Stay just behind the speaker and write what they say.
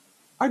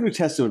Our New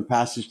Testament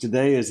passage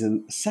today is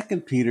in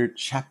 2 Peter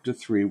chapter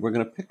 3. We're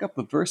going to pick up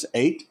with verse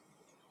 8.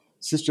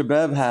 Sister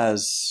Bev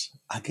has,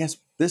 I guess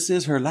this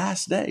is her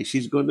last day.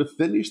 She's going to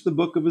finish the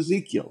book of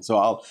Ezekiel. So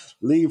I'll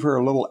leave her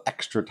a little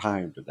extra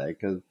time today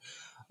because,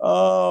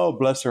 oh,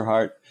 bless her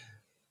heart.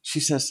 She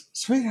says,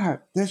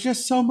 sweetheart, there's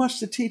just so much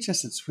to teach. I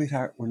said,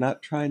 sweetheart, we're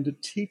not trying to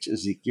teach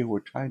Ezekiel. We're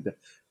trying to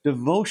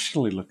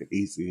devotionally look at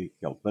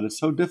Ezekiel, but it's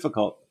so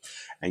difficult.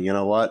 And you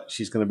know what?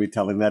 She's going to be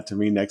telling that to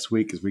me next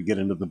week as we get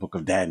into the book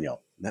of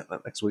Daniel. Not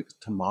next week,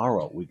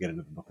 tomorrow we get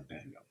into the book of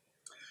Daniel.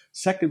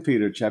 2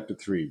 Peter chapter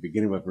 3,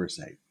 beginning with verse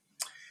 8.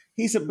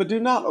 He said, but do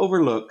not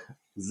overlook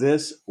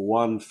this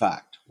one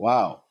fact.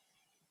 Wow.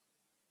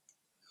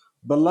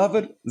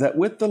 Beloved, that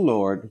with the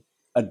Lord,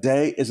 a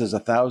day is as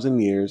 1,000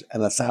 years,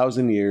 and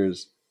 1,000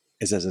 years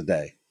is as a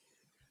day.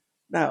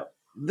 Now,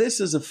 this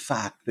is a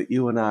fact that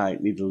you and I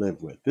need to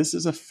live with. This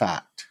is a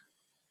fact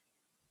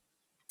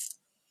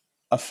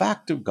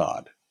of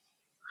God.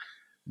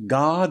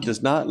 God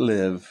does not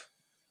live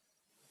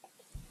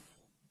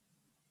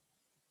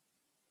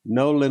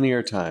no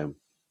linear time.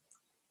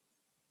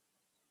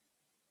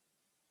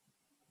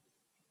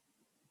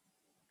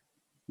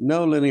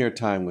 No linear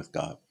time with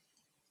God.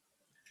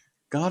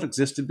 God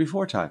existed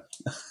before time.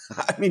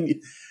 I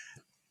mean,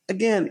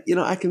 again,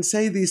 I can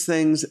say these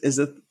things as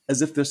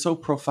if they're so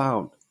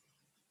profound,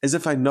 as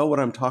if I know what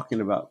I'm talking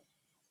about.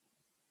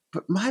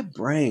 But my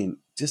brain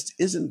just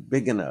isn't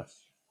big enough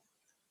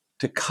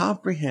to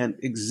comprehend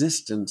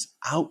existence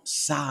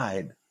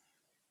outside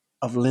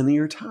of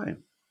linear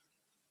time.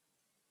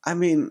 I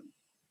mean,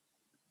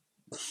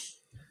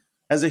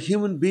 as a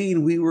human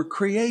being, we were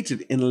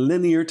created in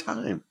linear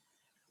time.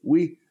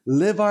 We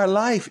live our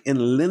life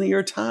in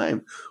linear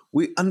time.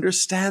 We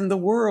understand the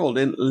world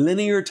in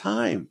linear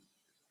time.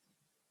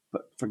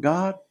 But for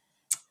God,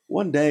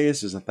 one day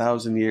is as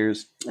 1,000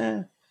 years.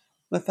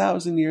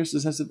 1,000 years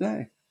is as a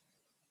day.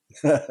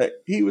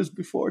 He was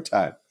before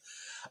time.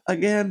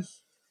 Again,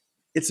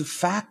 it's a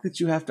fact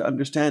that you have to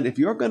understand. If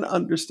you're going to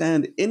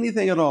understand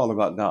anything at all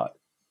about God,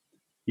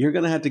 you're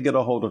going to have to get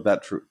a hold of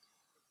that truth.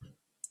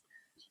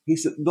 He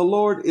said, the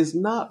Lord is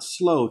not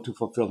slow to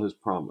fulfill his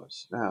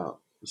promise. Now,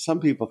 some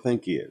people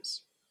think he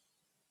is.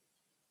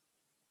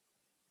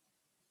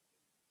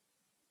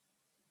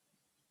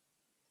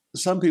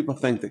 Some people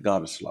think that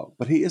God is slow,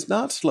 but he is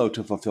not slow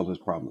to fulfill his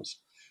promise,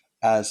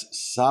 as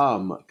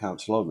some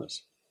count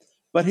slowness.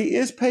 But he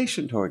is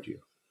patient toward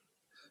you,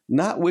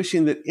 not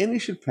wishing that any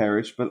should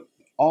perish, but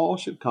all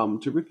should come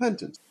to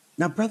repentance.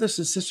 Now, brothers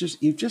and sisters,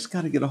 you've just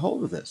got to get a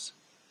hold of this.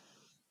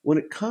 When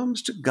it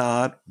comes to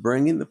God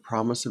bringing the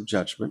promise of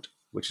judgment,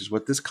 which is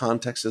what this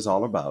context is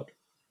all about,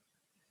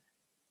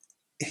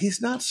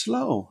 he's not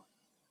slow.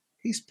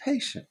 He's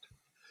patient,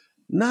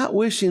 not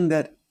wishing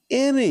that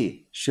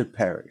any should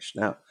perish.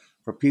 Now,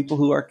 for people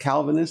who are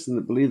Calvinists and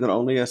that believe that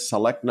only a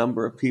select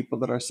number of people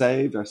that are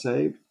saved,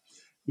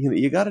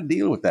 you got to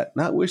deal with that.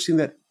 Not wishing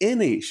that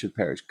any should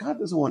perish. God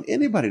doesn't want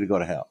anybody to go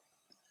to hell,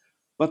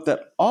 but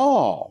that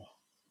all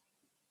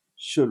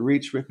should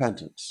reach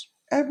repentance.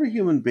 Every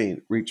human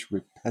being reach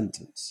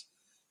repentance.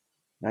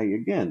 Now,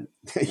 again,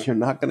 you're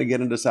not going to get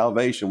into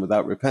salvation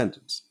without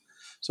repentance.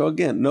 So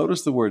again,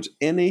 notice the words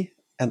any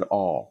and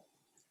all.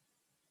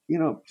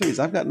 Please,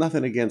 I've got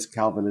nothing against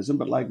Calvinism,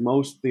 but like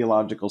most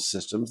theological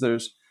systems,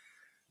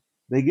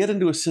 they get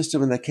into a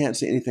system and they can't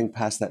see anything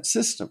past that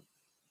system.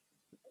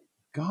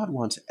 God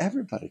wants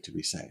everybody to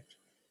be saved.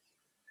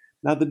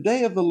 Now, the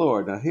day of the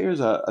Lord, now here's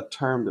a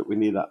term that we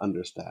need to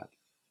understand.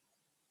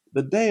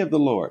 The day of the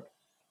Lord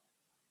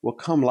will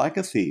come like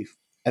a thief,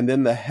 and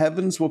then the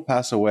heavens will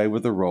pass away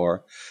with a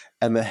roar,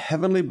 and the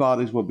heavenly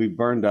bodies will be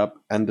burned up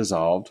and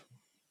dissolved,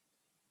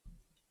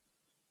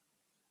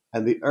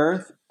 and the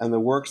earth and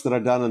the works that are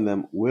done in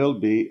them will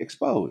be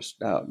exposed.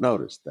 Now,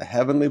 notice, the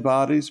heavenly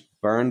bodies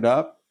burned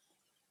up,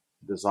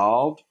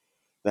 dissolved,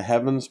 the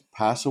heavens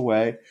pass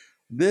away.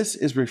 This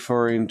is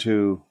referring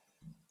to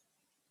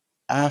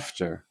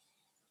after.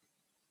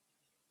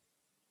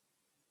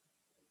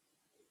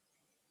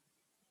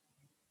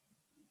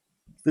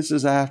 This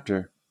is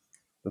after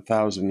the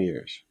 1,000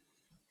 years.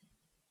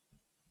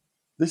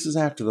 This is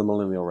after the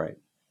millennial reign.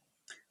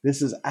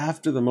 This is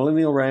after the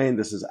millennial reign.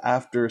 This is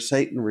after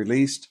Satan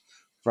released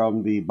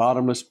from the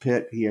bottomless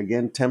pit. He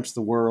again tempts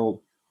the world.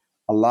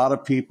 A lot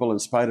of people, in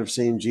spite of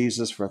seeing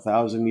Jesus for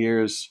 1,000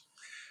 years,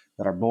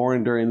 that are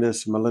born during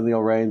this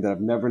millennial reign, that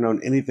have never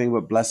known anything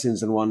but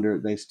blessings and wonder,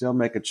 they still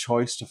make a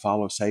choice to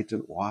follow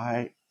Satan.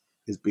 Why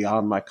is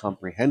beyond my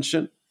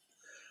comprehension.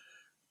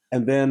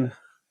 And then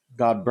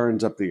God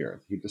burns up the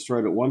earth. He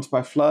destroyed it once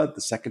by flood.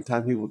 The second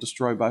time he will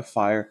destroy by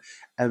fire.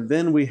 And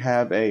then we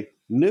have a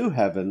new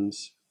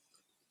heavens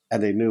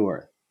and a new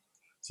earth.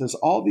 Since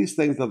all these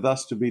things are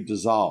thus to be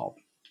dissolved,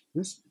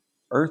 this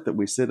earth that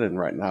we sit in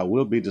right now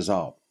will be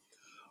dissolved.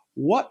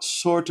 What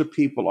sort of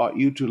people ought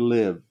you to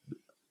live?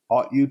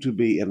 Ought you to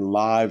be in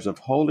lives of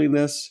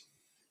holiness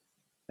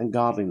and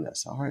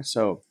godliness? All right,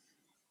 so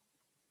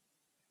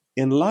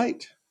in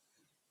light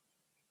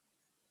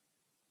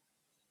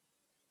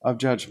of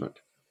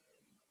judgment,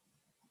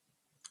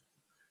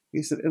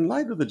 He said, in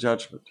light of the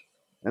judgment,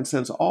 and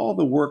since all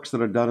the works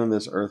that are done on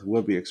this earth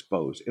will be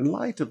exposed, in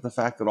light of the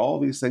fact that all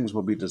these things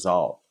will be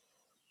dissolved,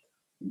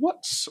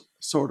 what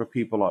sort of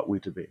people ought we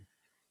to be?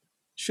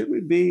 Should we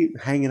be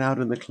hanging out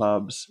in the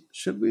clubs?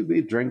 Should we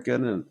be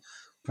drinking and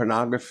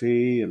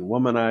pornography and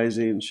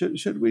womanizing?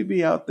 Should we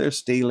be out there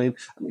stealing?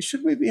 I mean,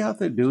 should we be out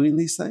there doing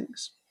these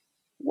things?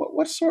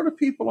 What sort of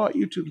people ought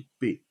you to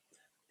be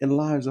in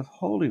lives of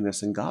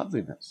holiness and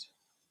godliness,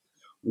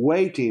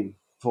 waiting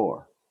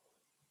for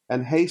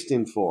and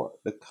hasting for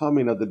the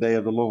coming of the day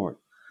of the Lord,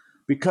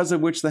 because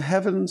of which the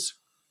heavens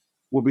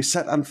will be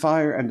set on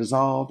fire and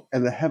dissolved,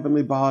 and the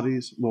heavenly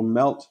bodies will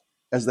melt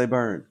as they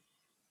burn.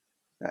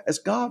 As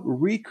God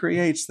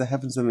recreates the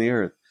heavens and the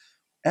earth,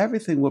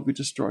 everything will be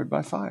destroyed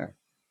by fire.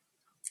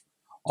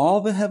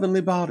 All the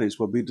heavenly bodies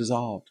will be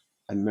dissolved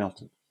and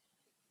melted.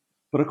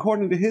 But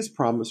according to his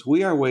promise,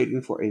 we are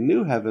waiting for a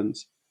new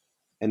heavens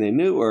and a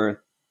new earth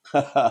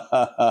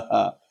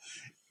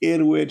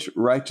in which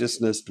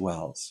righteousness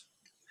dwells.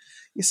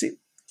 You see,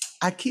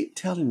 I keep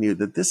telling you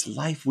that this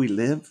life we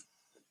live,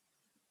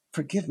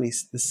 forgive me,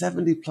 the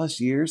 70 plus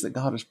years that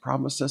God has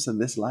promised us in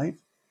this life,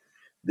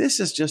 this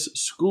is just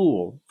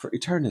school for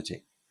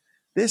eternity.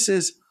 This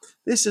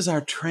is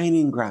our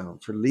training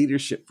ground for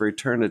leadership for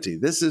eternity.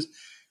 This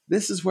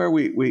is where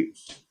we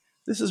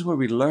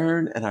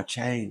learn and are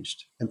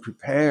changed and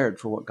prepared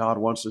for what God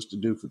wants us to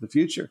do for the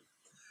future.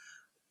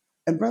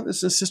 And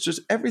brothers and sisters,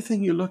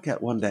 everything you look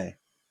at one day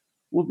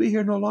will be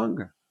here no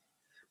longer.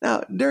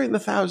 Now, during the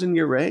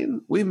 1,000-year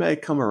reign, we may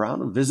come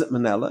around and visit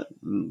Manila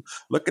and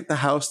look at the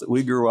house that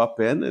we grew up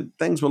in, and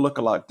things will look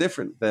a lot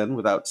different then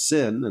without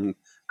sin and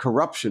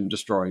corruption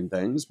destroying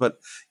things. But,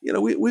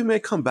 we may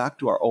come back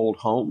to our old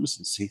homes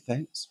and see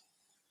things.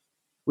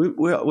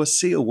 We'll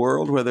see a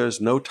world where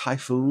there's no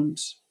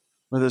typhoons,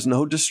 where there's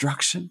no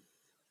destruction,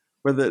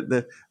 where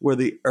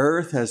the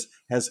earth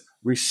has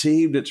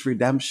received its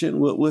redemption.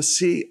 We'll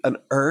see an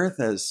earth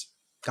as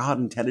God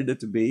intended it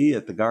to be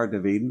at the Garden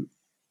of Eden.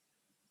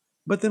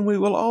 But then we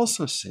will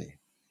also see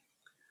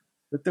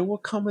that there will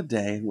come a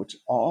day in which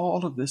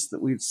all of this that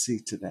we see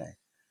today,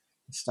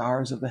 the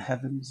stars of the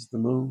heavens, the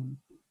moon,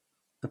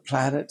 the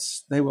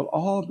planets, they will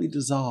all be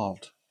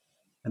dissolved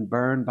and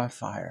burned by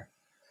fire.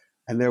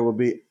 And there will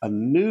be a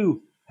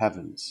new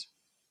heavens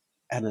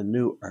and a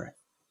new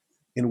earth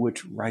in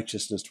which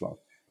righteousness dwells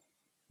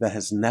that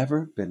has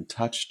never been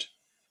touched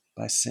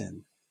by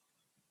sin.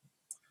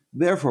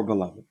 Therefore,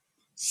 beloved,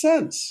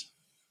 since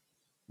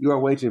you are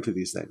waiting for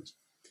these things,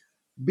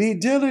 be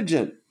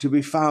diligent to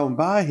be found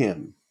by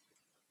him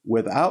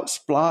without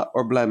spot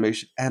or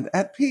blemish and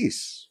at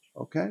peace.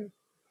 Okay?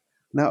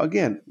 Now,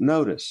 again,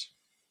 notice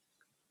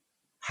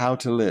how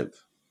to live.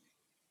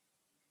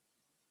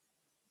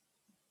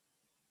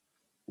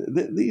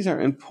 These are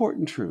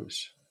important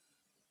truths.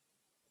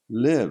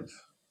 Live.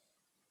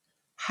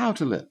 How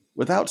to live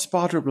without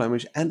spot or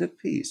blemish and at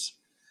peace.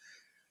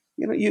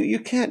 You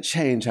can't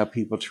change how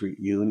people treat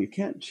you, and you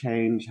can't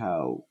change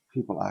how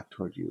people act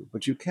toward you,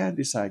 but you can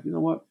decide, you know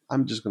what,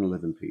 I'm just going to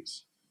live in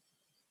peace.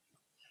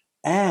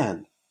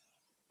 And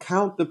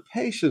count the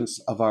patience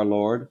of our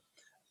Lord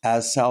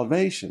as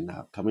salvation.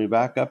 Now, coming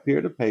back up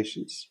here to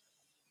patience,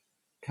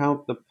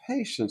 count the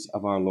patience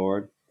of our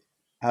Lord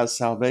as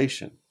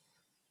salvation,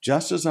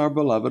 just as our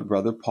beloved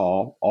brother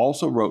Paul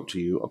also wrote to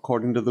you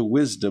according to the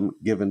wisdom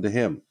given to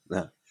him.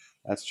 Now,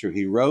 that's true.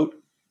 He wrote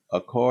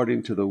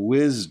according to the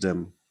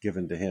wisdom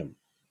given to him,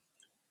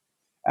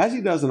 as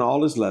he does in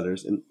all his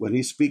letters when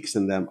he speaks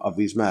in them of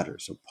these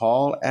matters. So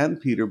Paul and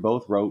Peter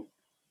both wrote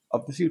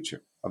of the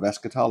future, of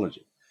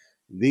eschatology.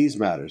 These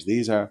matters,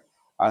 these are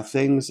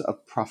things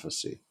of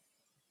prophecy.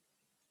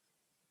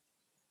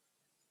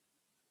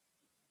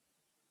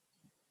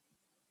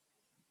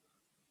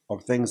 Or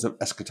things of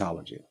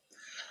eschatology.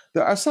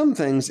 There are some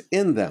things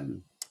in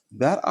them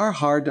that are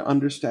hard to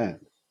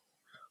understand,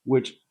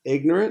 which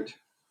ignorant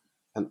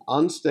and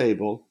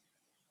unstable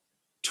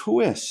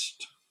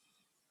twist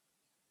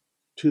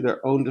to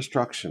their own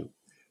destruction,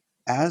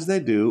 as they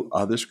do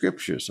other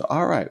scriptures. So,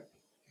 all right,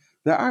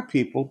 there are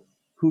people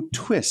who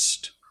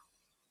twist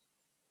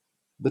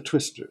the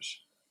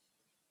twisters.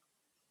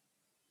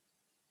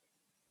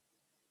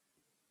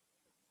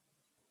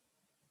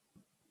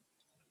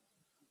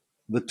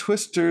 The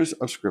twisters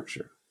of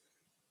Scripture.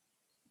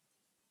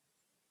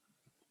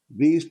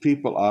 These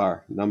people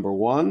are, number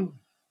one,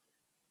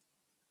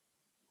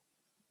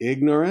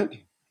 ignorant.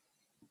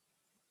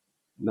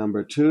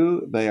 Number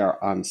two, they are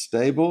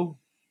unstable.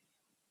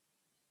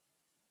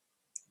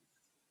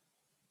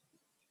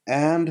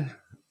 And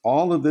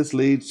all of this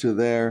leads to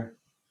their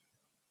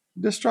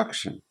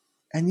destruction.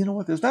 And you know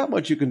what? There's not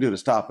much you can do to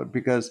stop it,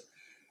 because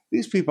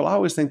these people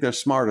always think they're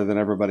smarter than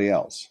everybody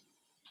else.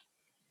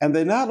 And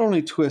they not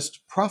only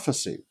twist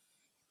prophecy,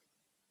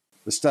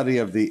 the study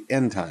of the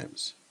end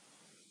times,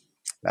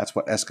 that's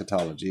what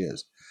eschatology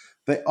is,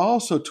 they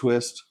also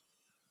twist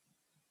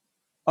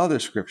other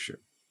scripture.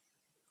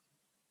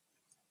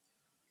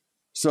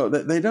 So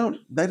that they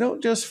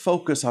don't just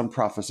focus on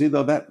prophecy,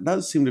 though that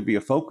does seem to be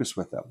a focus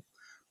with them,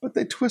 but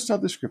they twist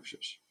other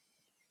scriptures.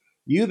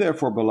 You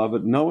therefore,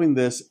 beloved, knowing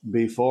this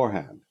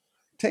beforehand,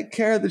 take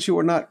care that you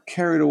are not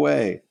carried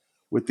away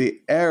with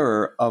the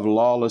error of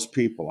lawless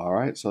people. All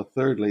right. So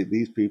thirdly,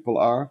 these people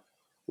are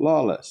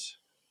lawless.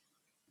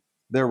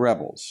 They're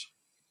rebels.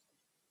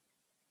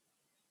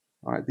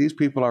 All right. These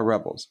people are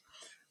rebels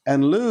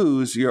and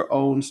lose your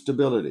own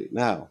stability.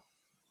 Now,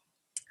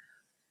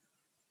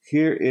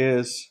 here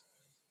is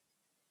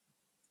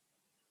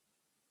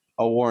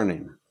a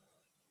warning.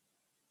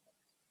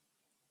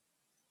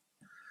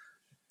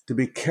 To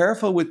be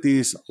careful with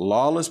these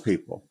lawless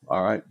people.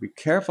 All right. Be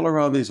careful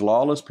around these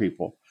lawless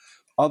people.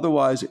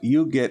 Otherwise,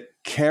 you get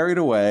carried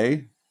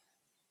away.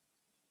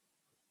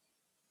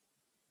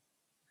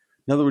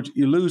 In other words,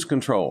 you lose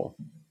control.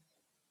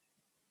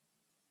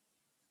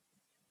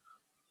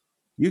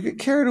 You get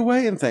carried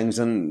away in things,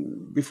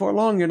 and before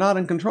long, you're not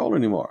in control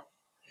anymore.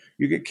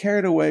 You get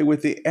carried away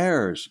with the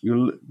errors.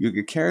 You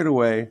get carried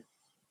away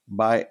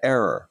by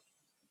error.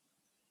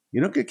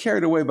 You don't get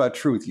carried away by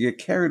truth. You get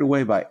carried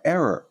away by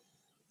error,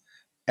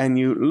 and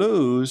you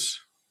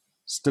lose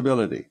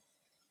stability.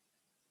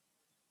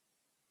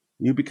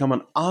 You become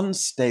an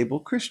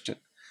unstable Christian.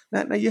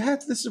 Now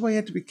this is why you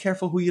have to be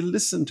careful who you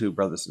listen to,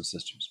 brothers and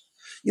sisters.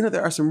 You know,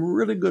 there are some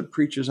really good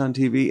preachers on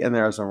TV, and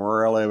there are some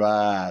really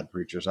bad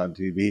preachers on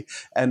TV,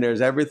 and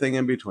there's everything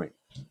in between.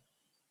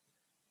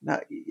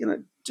 Now, you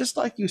know, just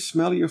like you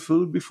smell your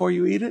food before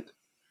you eat it,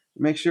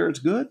 make sure it's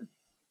good.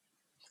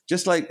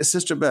 Just like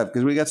Sister Bev,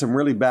 because we got some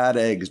really bad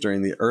eggs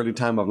during the early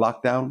time of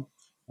lockdown,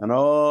 and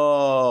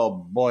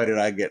oh boy, did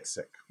I get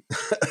sick.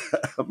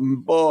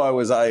 Boy,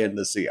 was I in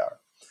the CR.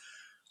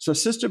 So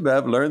Sister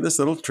Bev learned this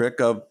little trick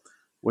of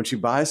when she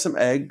buys some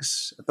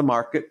eggs at the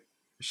market,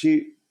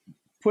 she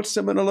puts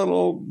them in a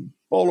little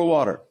bowl of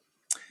water.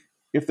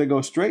 If they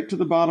go straight to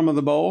the bottom of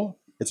the bowl,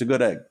 it's a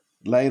good egg,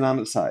 laying on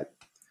its side.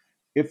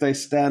 If they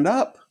stand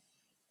up,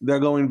 they're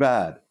going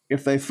bad.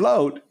 If they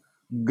float,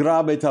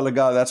 grabe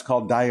talaga, that's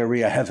called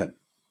diarrhea heaven.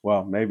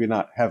 Well, maybe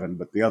not heaven,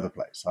 but the other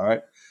place, all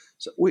right?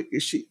 So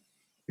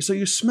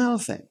you smell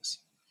things.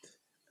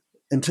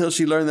 Until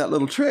she learned that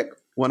little trick,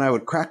 when I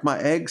would crack my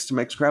eggs to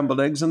make scrambled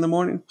eggs in the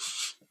morning,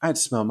 I'd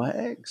smell my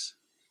eggs.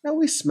 Now,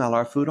 we smell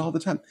our food all the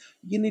time.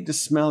 You need to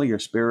smell your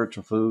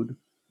spiritual food.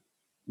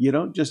 You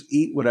don't just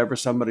eat whatever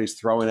somebody's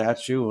throwing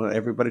at you and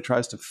everybody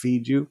tries to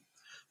feed you.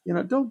 You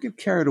know, don't get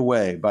carried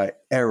away by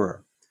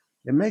error.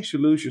 It makes you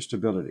lose your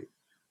stability.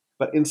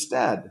 But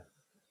instead,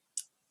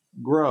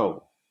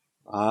 grow.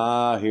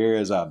 Here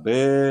is a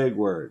big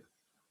word.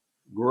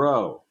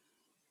 Grow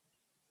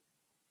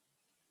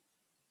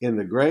in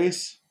the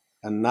grace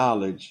and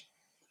knowledge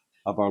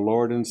of our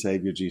Lord and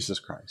Savior, Jesus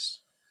Christ.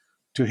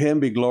 To him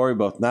be glory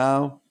both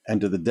now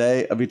and to the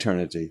day of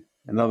eternity.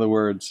 In other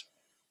words,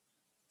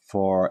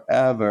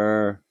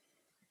 forever.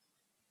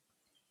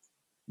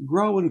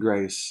 Grow in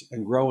grace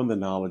and grow in the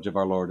knowledge of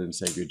our Lord and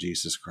Savior,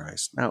 Jesus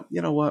Christ. Now,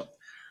 you know what?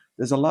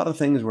 There's a lot of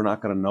things we're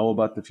not going to know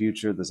about the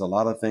future. There's a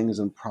lot of things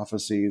in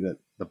prophecy that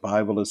the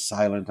Bible is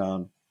silent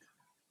on.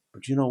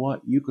 But you know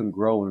what? You can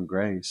grow in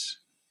grace.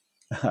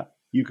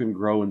 You can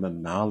grow in the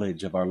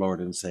knowledge of our Lord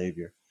and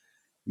Savior.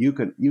 You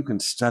can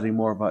study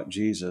more about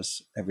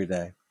Jesus every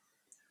day.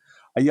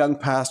 A young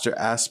pastor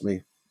asked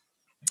me,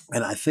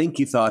 and I think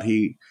he thought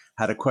he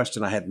had a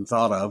question I hadn't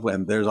thought of,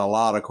 and there's a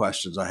lot of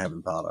questions I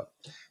haven't thought of.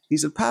 He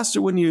said,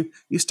 Pastor, when you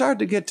start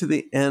to get to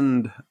the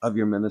end of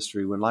your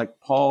ministry, when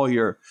like Paul,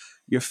 you're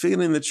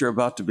feeling that you're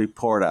about to be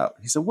poured out.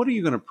 He said, what are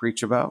you going to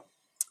preach about?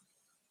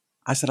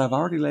 I said, I've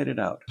already laid it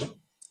out.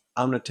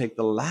 I'm going to take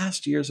the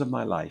last years of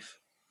my life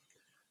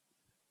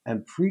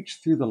and preach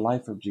through the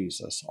life of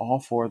Jesus, all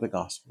four of the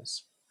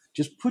Gospels.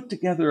 Just put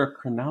together a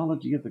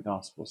chronology of the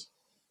Gospels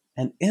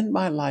and end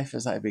my life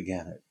as I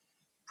began it,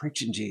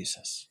 preaching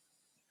Jesus.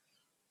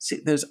 See,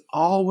 there's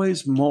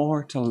always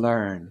more to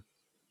learn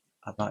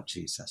about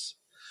Jesus.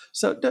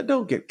 So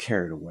don't get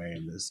carried away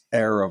in this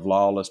era of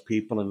lawless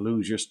people and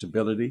lose your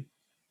stability.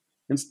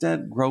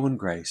 Instead, grow in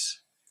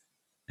grace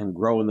and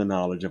grow in the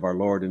knowledge of our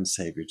Lord and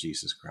Savior,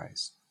 Jesus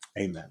Christ.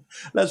 Amen.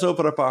 Let's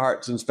open up our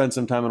hearts and spend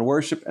some time in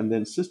worship, and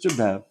then Sister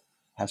Bev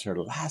has her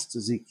last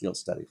Ezekiel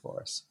study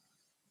for us.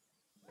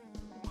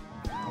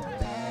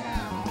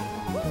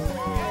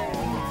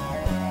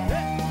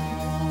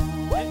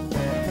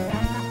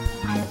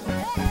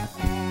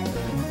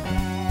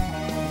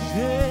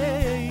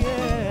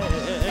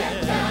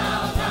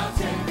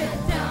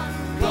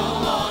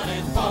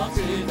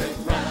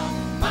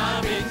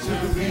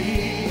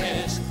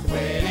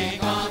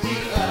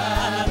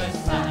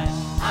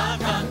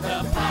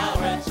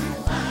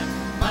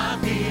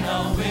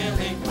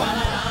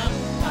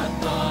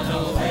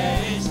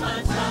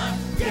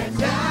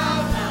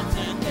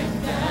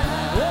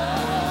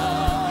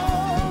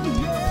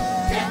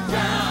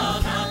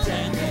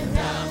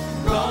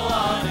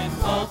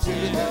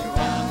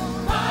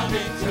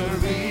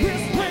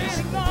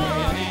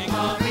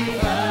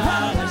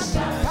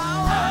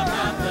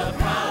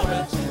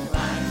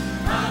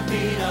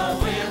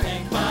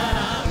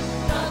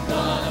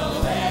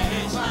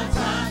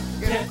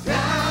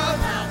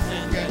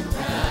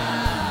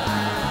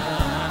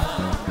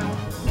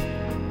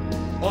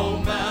 Oh,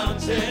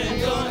 mountain.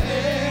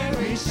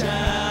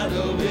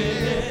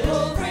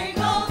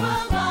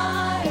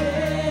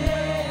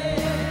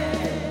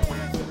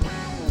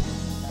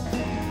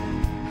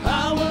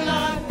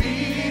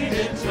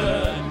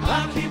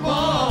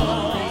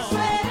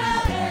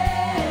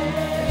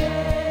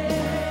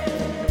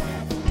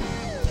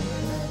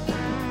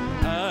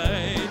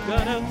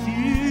 got a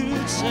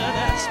future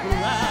that's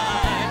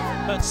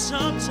bright, but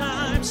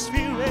sometimes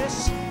fear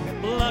is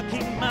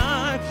blocking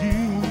my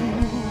view.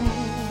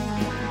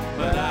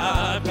 But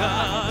I've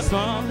got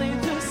something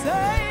to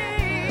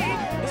say.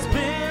 It's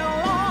been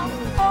long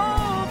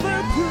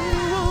overdue.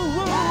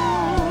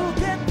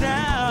 Get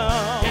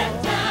down,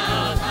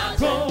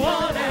 go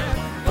on and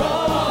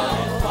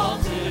fall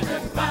to the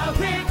ground.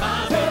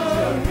 My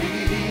victory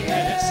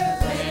is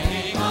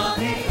waiting on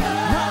the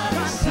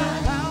other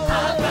side.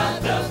 I've got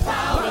the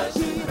power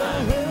to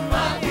run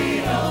my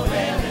feet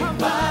away,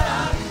 but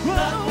I'm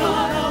not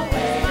gonna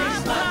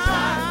waste my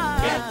time.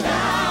 Get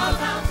down,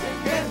 mountain,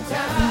 get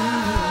down.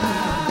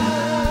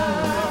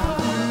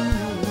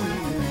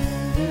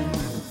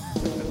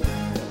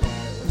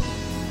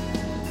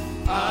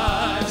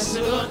 I'm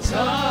still on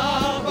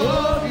top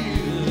of you.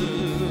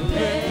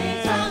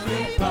 Many times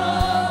before,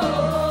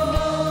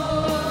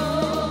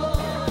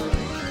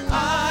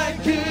 I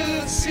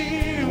could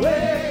see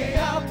way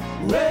out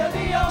where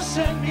the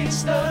ocean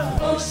meets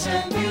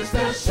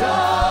the shore.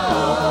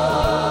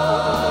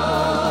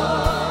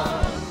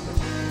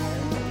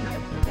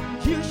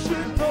 You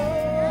should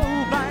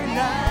know by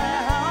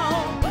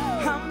now,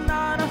 I'm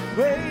not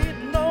afraid,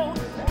 no,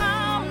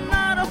 I'm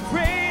not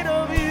afraid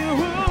of you.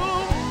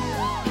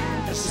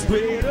 It's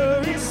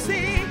greater is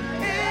He in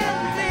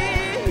me,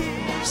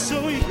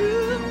 so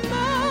you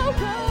know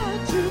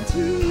what to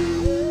do.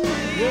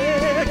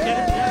 Yeah,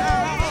 get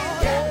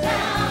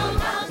down,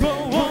 go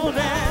on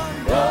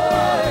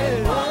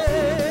and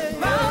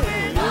my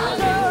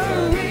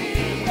victory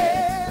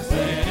is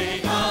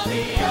waiting on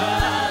the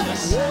other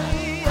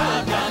side.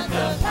 I've got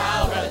the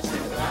power to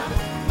run.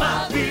 My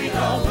feet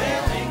are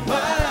willing,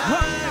 but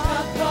I'm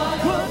not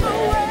gonna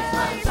waste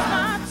my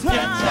time.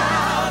 Get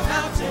down,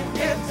 mountain,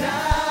 get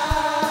down.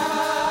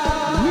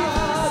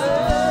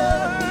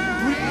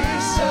 We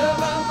serve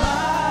a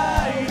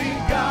mighty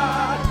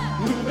God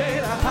who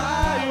made a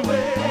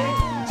highway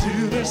to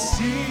the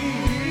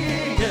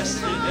sea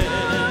yesterday.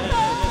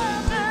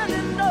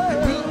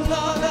 Ruled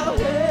all of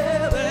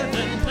heaven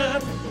and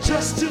earth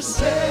just to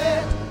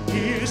set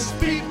His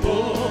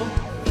people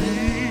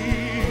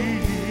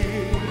free.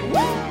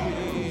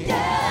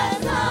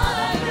 Yes, I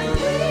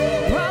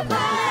believe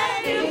that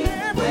you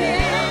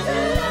will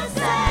do the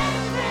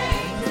same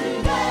thing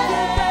today.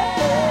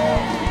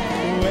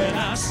 When I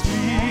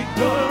speak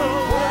the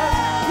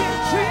word, in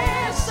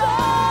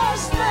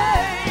Jesus'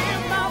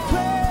 name, my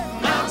prayer,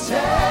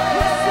 mountain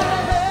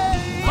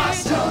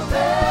must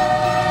obey.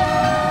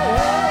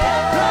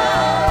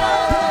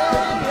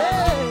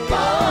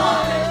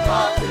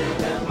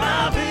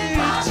 My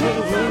victory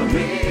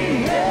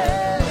is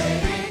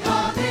waiting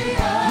on the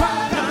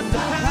other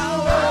side.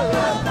 I've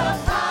got the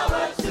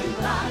power to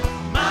run.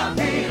 My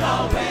feet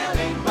are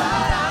willing,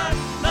 but I'm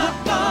not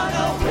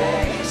gonna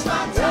waste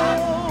my time.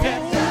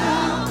 Get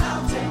down,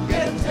 mountain,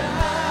 get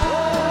down.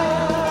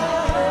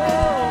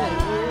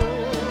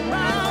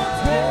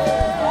 Mountain,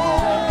 get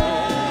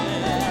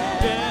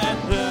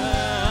down.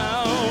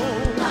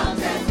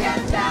 Mountain,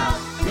 get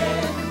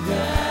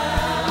down.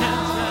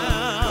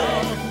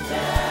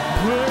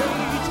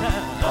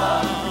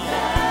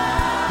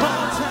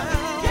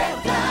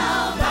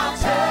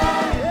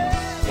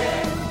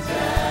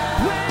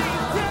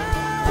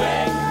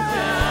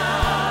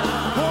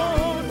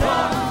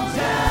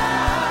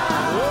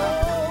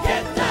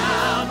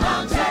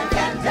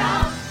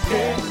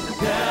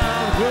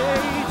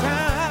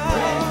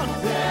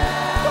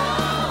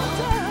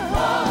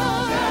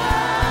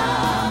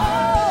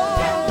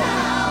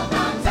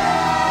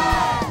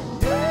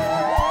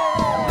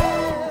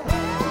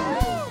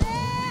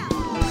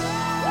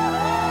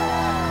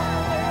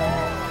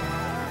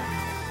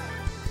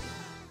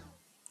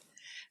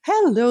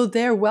 Hello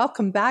there.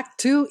 Welcome back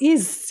to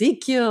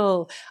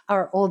Ezekiel,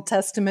 our Old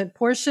Testament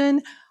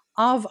portion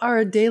of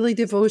our daily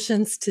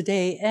devotions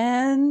today.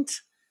 And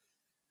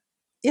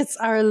it's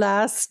our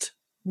last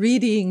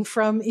reading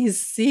from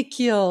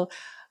Ezekiel.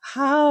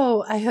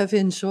 How I have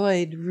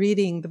enjoyed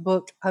reading the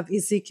book of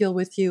Ezekiel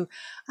with you.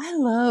 I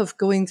love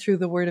going through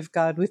the Word of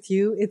God with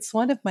you. It's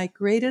one of my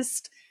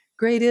greatest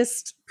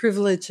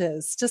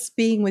privileges, just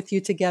being with you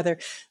together.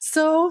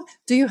 So,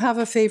 do you have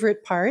a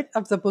favorite part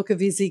of the book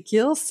of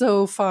Ezekiel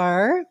so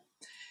far?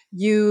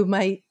 You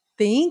might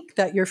think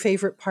that your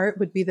favorite part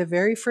would be the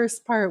very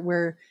first part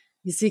where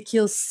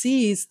Ezekiel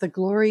sees the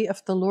glory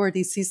of the Lord.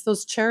 He sees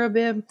those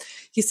cherubim.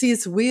 He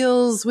sees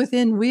wheels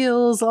within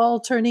wheels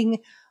all turning.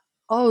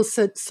 Oh,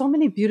 so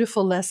many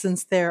beautiful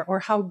lessons there,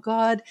 or how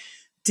God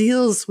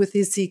deals with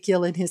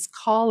Ezekiel in his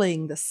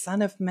calling, the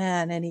Son of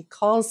Man, and he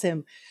calls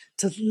him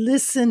to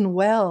listen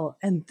well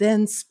and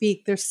then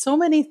speak. There's so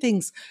many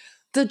things.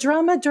 The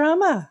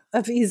drama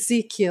of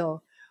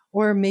Ezekiel,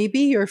 or maybe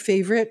your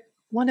favorite,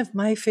 one of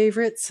my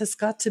favorites has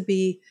got to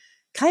be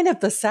kind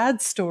of the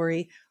sad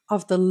story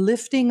of the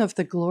lifting of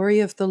the glory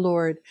of the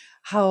Lord,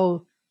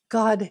 how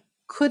God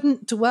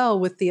couldn't dwell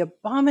with the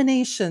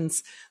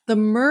abominations, the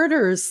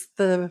murders,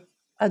 the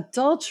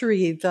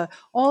adultery,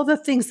 all the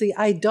things, the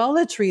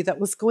idolatry that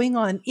was going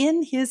on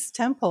in his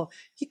temple.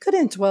 He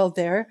couldn't dwell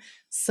there.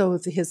 So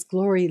his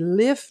glory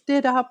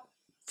lifted up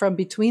from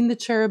between the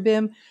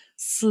cherubim,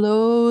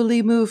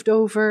 slowly moved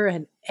over,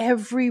 and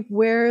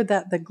everywhere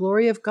that the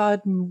glory of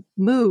God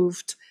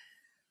moved,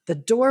 the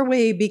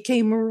doorway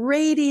became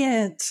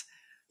radiant.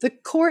 The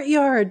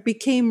courtyard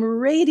became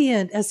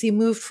radiant as he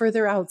moved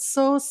further out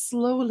so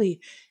slowly.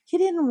 He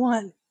didn't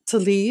want to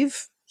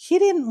leave. He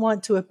didn't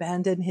want to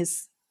abandon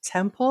his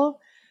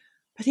temple,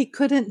 but he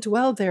couldn't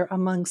dwell there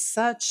among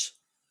such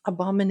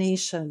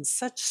abominations,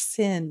 such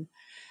sin.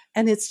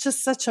 And it's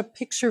just such a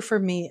picture for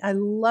me. I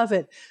love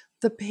it.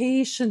 The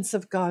patience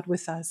of God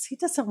with us. He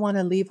doesn't want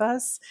to leave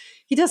us.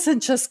 He doesn't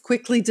just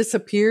quickly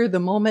disappear the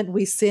moment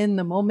we sin,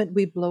 the moment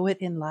we blow it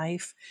in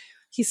life.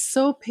 He's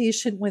so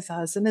patient with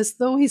us. And as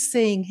though he's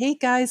saying, hey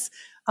guys,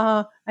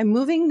 I'm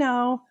moving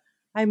now.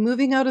 I'm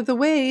moving out of the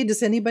way.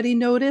 Does anybody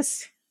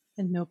notice?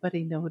 And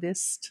nobody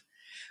noticed.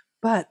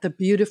 But the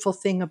beautiful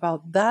thing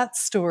about that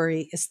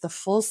story is the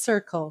full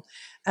circle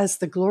as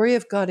the glory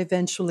of God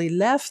eventually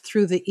left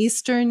through the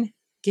eastern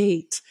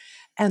gate.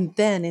 And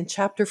then in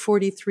chapter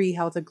 43,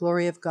 how the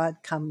glory of God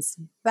comes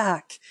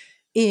back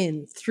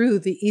in through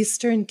the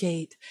eastern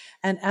gate.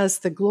 And as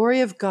the glory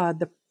of God,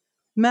 the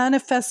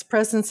manifest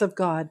presence of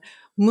God,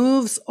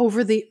 moves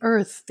over the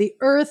earth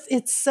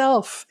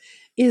itself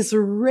is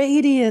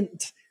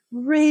radiant,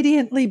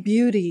 radiantly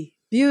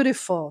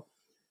beautiful.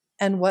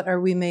 And what are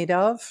we made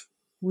of?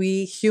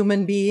 We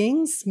human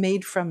beings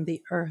made from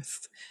the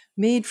earth,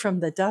 made from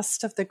the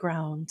dust of the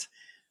ground.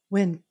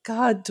 When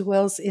God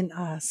dwells in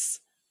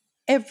us,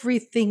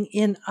 everything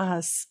in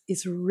us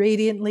is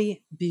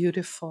radiantly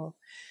beautiful.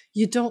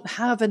 You don't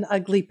have an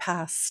ugly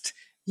past.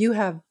 You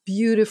have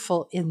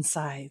beautiful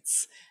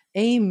insides.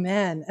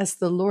 Amen. As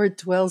the Lord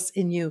dwells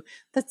in you.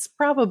 That's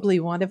probably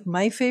one of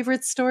my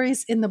favorite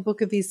stories in the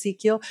book of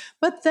Ezekiel.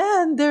 But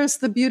then there's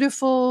the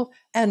beautiful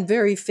and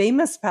very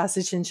famous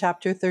passage in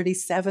chapter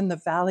 37, the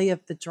Valley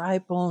of the Dry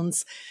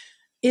Bones.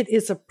 It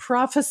is a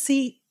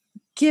prophecy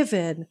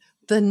given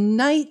the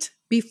night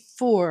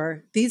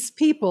before these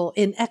people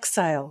in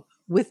exile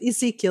with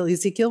Ezekiel.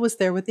 Ezekiel was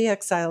there with the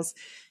exiles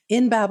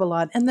in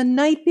Babylon. And the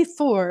night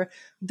before,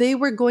 they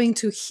were going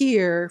to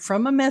hear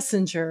from a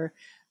messenger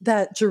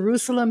that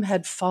Jerusalem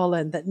had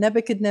fallen, that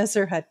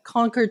Nebuchadnezzar had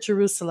conquered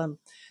Jerusalem,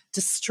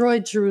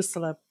 destroyed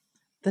Jerusalem.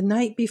 The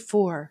night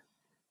before,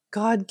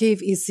 God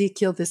gave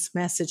Ezekiel this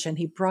message and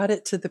he brought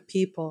it to the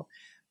people.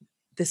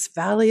 This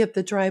valley of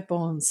the dry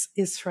bones,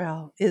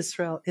 Israel,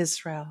 Israel,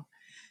 Israel.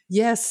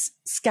 Yes,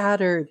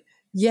 scattered.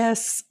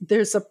 Yes,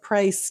 there's a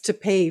price to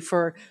pay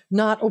for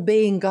not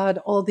obeying God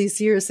all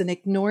these years and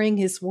ignoring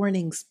his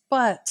warnings.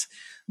 But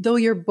though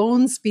your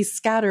bones be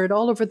scattered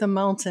all over the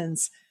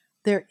mountains,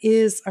 there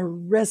is a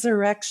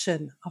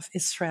resurrection of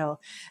Israel.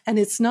 And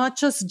it's not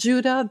just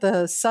Judah,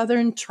 the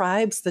southern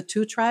tribes, the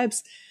 2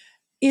 tribes.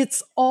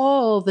 It's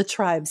all the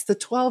tribes. The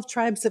 12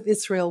 tribes of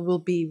Israel will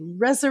be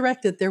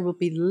resurrected. There will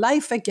be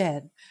life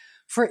again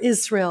for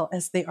Israel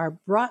as they are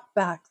brought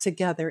back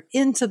together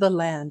into the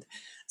land.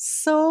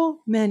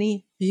 So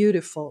many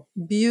beautiful,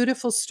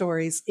 beautiful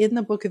stories in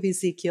the book of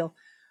Ezekiel,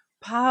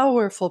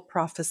 powerful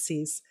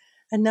prophecies.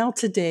 And now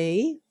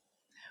today,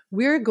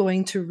 we're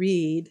going to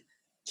read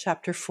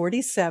chapter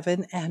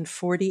 47 and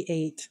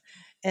 48.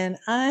 And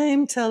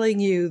I'm telling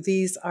you,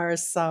 these are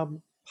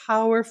some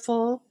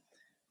powerful,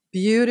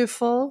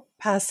 beautiful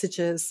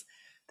passages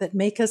that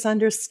make us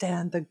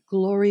understand the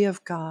glory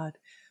of God,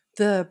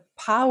 the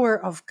power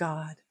of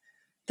God,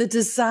 the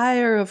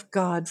desire of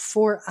God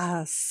for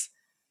us,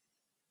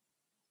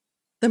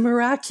 the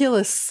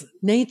miraculous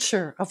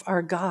nature of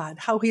our God,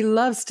 how he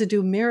loves to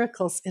do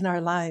miracles in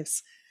our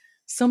lives.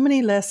 So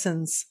many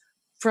lessons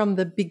from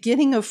the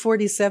beginning of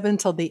 47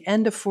 till the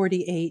end of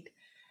 48.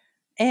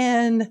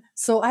 And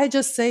so I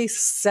just say,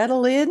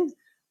 settle in,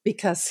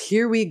 because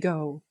here we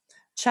go.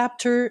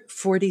 Chapter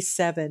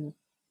 47.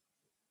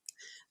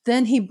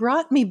 Then he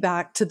brought me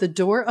back to the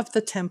door of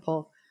the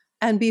temple,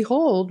 and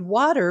behold,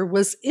 water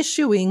was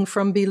issuing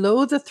from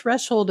below the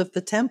threshold of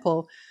the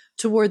temple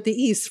toward the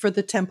east, for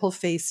the temple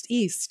faced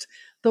east.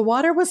 The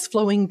water was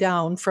flowing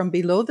down from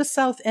below the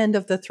south end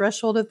of the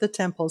threshold of the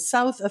temple,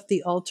 south of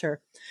the altar.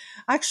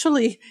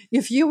 Actually,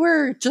 if you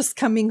were just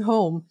coming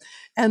home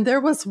and there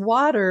was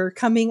water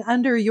coming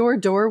under your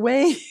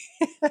doorway,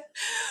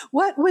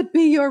 what would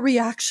be your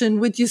reaction?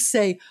 Would you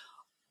say,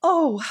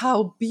 oh,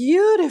 how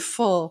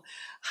beautiful,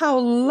 how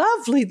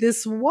lovely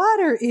this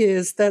water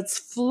is that's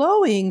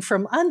flowing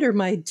from under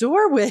my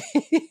doorway?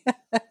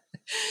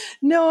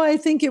 No, I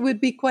think it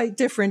would be quite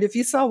different. If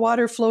you saw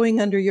water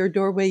flowing under your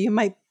doorway, you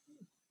might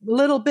a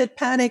little bit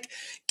panic,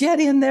 get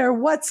in there.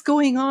 What's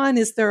going on?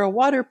 Is there a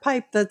water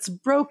pipe that's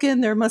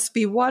broken? There must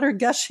be water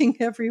gushing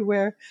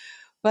everywhere.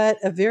 But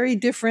a very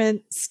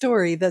different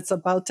story that's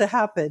about to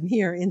happen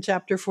here in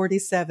chapter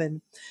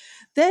 47.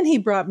 Then he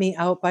brought me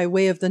out by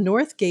way of the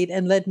north gate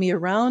and led me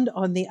around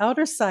on the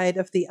outer side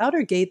of the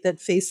outer gate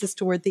that faces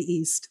toward the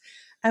east.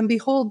 And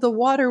behold, the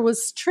water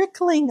was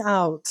trickling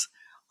out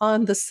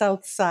on the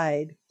south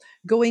side.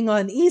 Going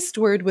on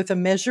eastward with a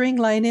measuring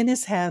line in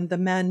his hand, the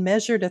man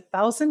measured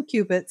 1,000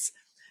 cubits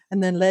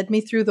and then led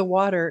me through the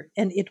water,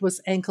 and it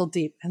was ankle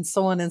deep, and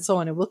so on and so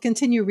on. And we'll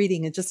continue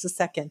reading in just a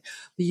second.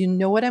 But you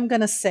know what I'm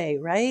going to say,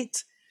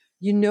 right?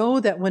 You know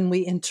that when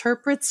we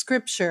interpret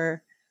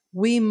scripture,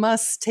 we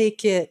must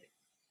take it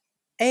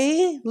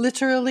A,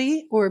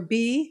 literally, or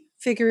B,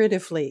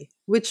 figuratively.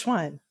 Which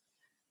one?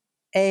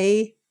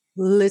 A,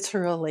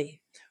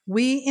 literally.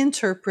 We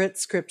interpret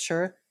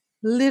scripture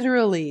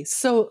literally.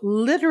 So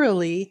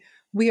literally,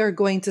 we are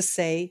going to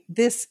say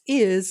this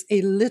is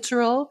a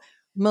literal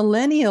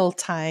millennial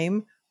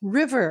time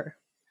river.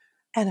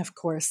 And of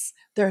course,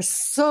 there are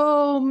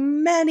so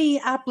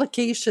many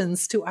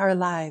applications to our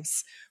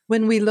lives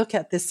when we look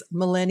at this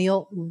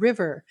millennial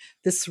river,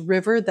 this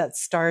river that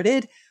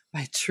started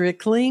by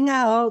trickling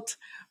out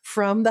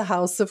from the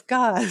house of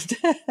God.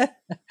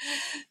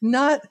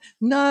 not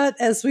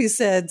as we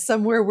said,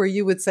 somewhere where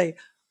you would say,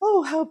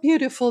 oh, how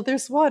beautiful,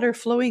 there's water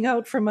flowing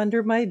out from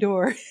under my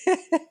door.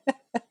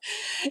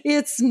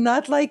 It's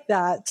not like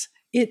that.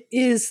 It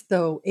is,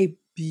 though, a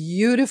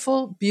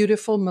beautiful,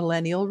 beautiful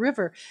millennial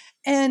river.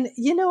 And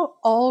you know,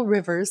 all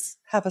rivers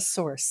have a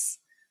source.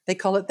 They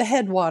call it the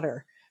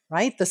headwater,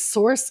 right? The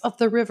source of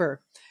the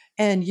river.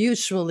 And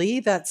usually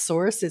that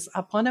source is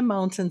up on a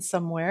mountain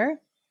somewhere.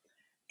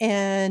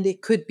 And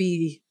it could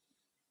be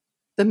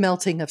the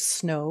melting of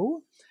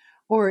snow,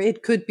 or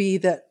it could be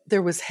that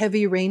there was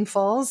heavy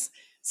rainfalls.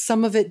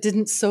 Some of it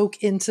didn't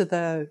soak into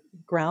the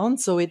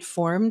ground, so it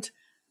formed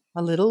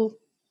a little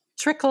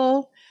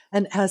trickle.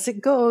 And as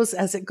it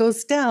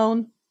goes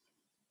down,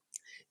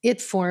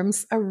 it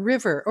forms a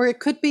river. Or it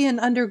could be an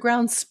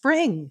underground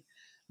spring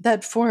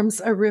that forms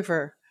a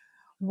river.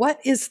 What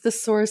is the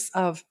source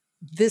of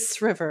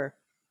this river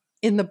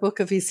in the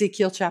book of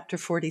Ezekiel chapter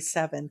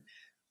 47?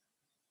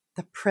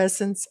 The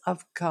presence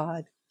of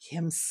God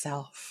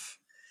himself.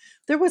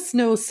 There was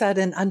no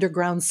sudden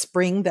underground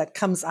spring that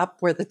comes up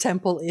where the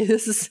temple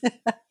is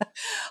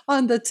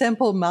on the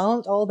Temple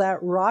Mount, all that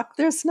rock.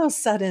 There's no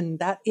sudden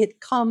that. It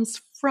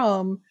comes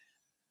from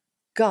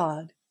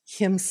God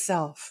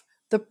himself,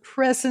 the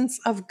presence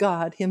of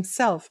God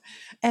himself.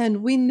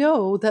 And we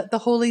know that the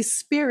Holy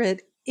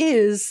Spirit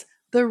is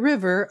the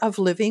river of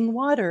living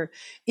water.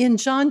 In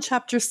John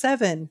chapter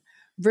 7,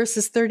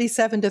 verses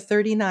 37 to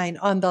 39,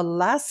 on the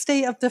last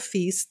day of the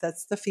feast,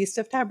 that's the Feast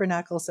of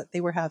Tabernacles that they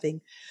were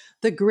having,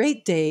 the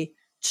great day,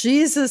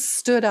 Jesus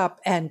stood up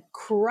and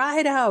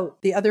cried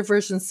out. The other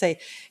versions say,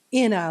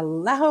 in a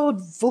loud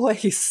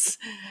voice.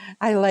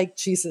 I like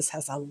Jesus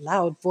has a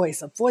loud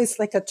voice, a voice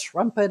like a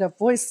trumpet, a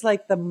voice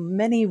like the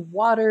many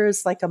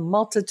waters, like a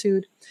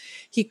multitude.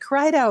 He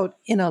cried out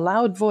in a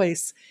loud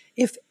voice,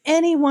 if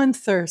anyone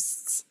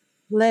thirsts,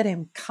 let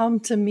him come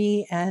to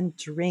me and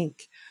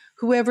drink.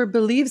 Whoever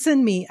believes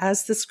in me,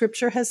 as the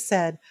scripture has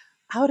said,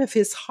 out of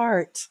his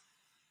heart,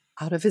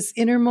 out of his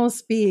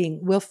innermost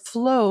being, will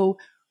flow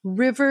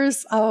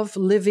rivers of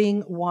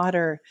living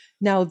water.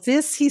 Now,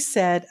 this he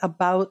said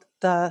about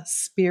the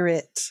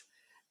Spirit,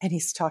 and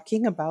he's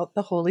talking about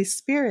the Holy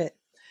Spirit.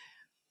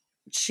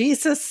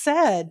 Jesus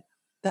said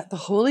that the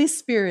Holy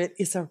Spirit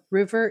is a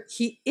river.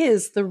 He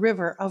is the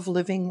river of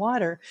living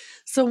water.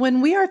 So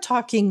when we are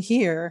talking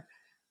here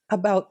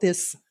about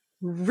this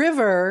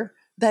river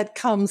that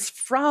comes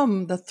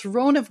from the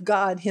throne of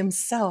God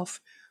himself,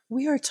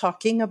 we are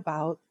talking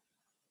about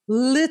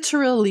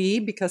literally,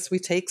 because we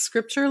take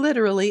scripture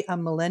literally, a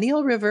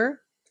millennial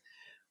river,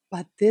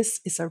 but this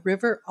is a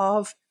river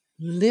of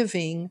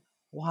living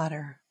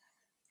water.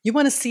 You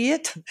want to see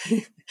it?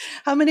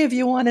 How many of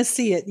you want to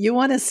see it? You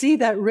want to see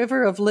that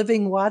river of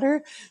living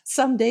water?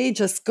 Someday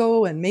just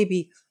go and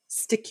maybe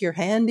stick your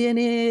hand in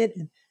it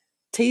and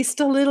taste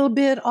a little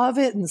bit of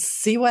it and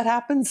see what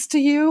happens to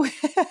you.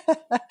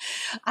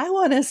 I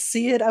want to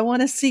see it. I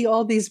want to see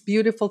all these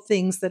beautiful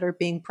things that are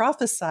being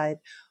prophesied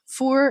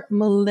for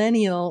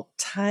millennial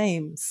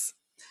times.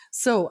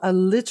 So a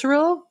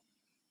literal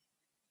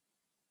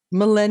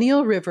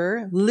millennial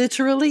river,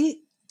 literally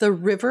the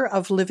river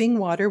of living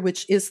water,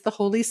 which is the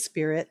Holy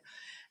Spirit.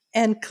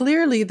 And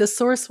clearly the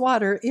source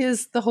water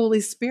is the Holy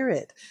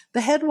Spirit.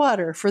 The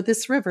headwater for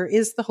this river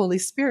is the Holy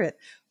Spirit.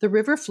 The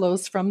river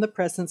flows from the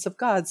presence of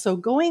God. So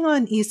going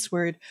on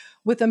eastward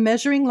with a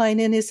measuring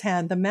line in his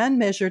hand, the man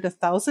measured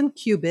 1,000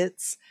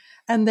 cubits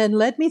and then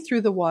led me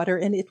through the water,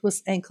 and it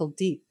was ankle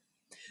deep.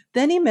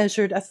 Then he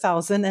measured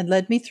 1,000 and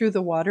led me through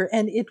the water,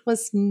 and it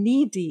was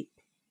knee deep.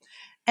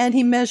 And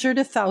he measured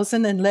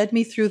 1,000 and led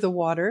me through the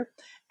water,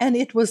 and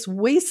it was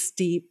waist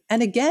deep.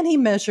 And again he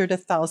measured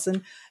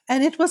 1,000,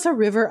 and it was a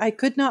river I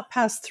could not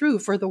pass through,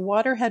 for the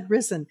water had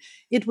risen.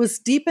 It was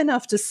deep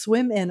enough to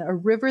swim in, a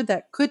river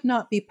that could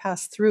not be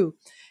passed through.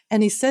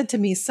 And he said to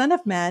me, Son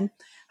of man,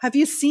 have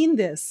you seen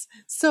this?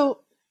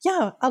 So,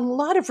 yeah, a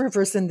lot of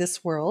rivers in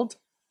this world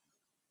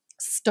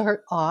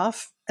start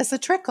off as a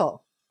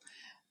trickle.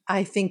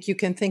 I think you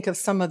can think of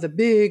some of the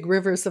big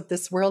rivers of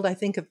this world. I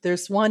think if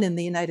there's one in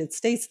the United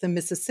States, the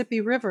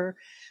Mississippi River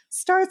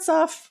starts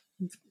off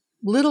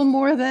little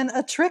more than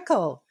a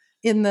trickle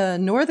in the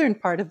northern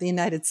part of the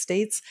United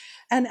States.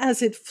 And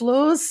as it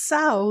flows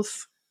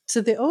south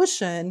to the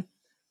ocean,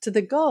 to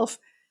the Gulf,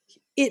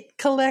 it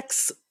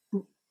collects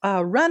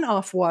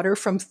runoff water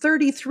from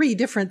 33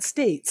 different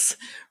states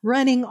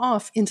running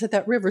off into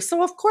that river.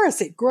 So of course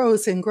it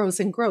grows and grows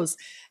and grows.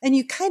 And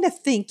you kind of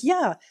think,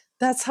 yeah,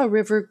 that's how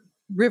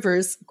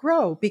rivers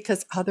grow,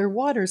 because other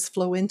waters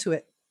flow into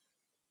it.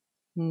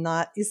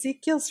 Not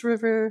Ezekiel's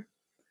river.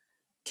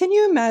 Can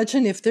you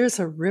imagine if there's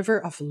a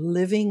river of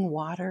living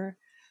water,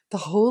 the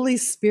Holy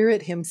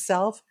Spirit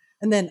himself,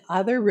 and then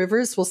other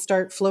rivers will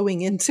start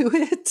flowing into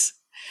it?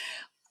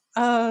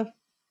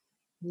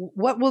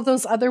 What will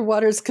those other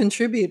waters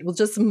contribute? We'll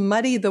just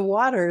muddy the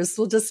waters.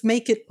 We'll just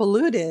make it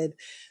polluted.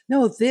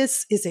 No,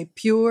 this is a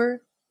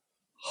pure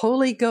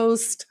Holy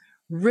Ghost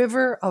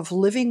river of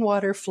living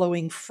water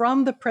flowing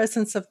from the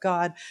presence of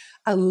God,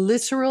 a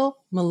literal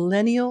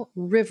millennial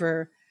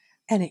river,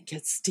 and it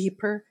gets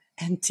deeper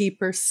and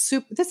deeper.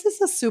 This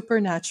is a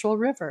supernatural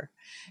river.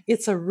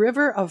 It's a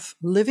river of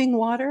living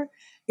water.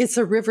 It's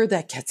a river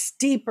that gets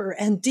deeper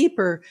and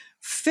deeper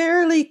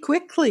fairly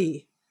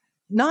quickly,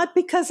 not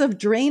because of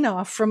drain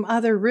off from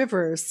other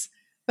rivers,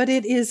 but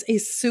it is a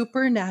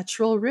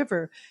supernatural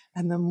river.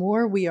 And the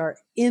more we are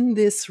in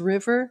this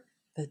river,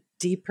 the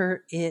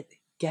deeper it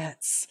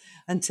gets,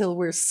 until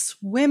we're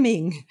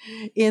swimming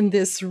in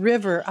this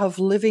river of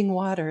living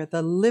water,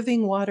 the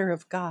living water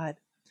of God.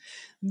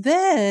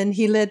 Then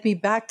he led me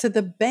back to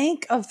the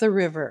bank of the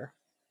river.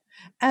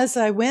 As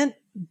I went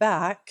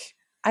back,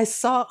 I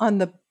saw on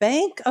the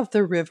bank of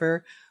the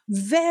river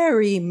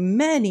very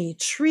many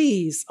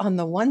trees on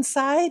the one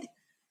side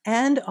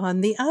and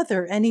on the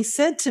other. And he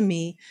said to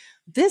me,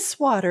 this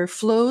water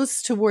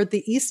flows toward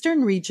the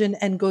eastern region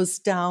and goes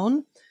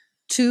down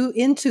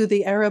into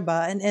the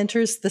Arabah and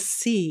enters the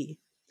sea.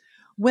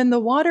 When the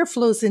water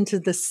flows into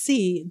the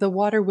sea, the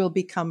water will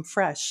become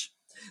fresh.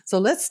 So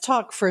let's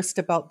talk first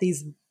about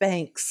these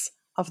banks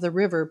of the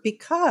river,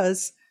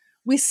 because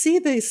we see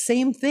the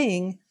same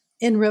thing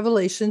in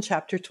Revelation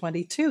chapter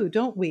 22,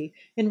 don't we?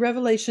 In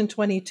Revelation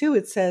 22,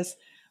 it says,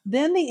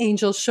 then the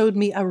angel showed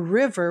me a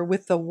river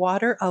with the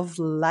water of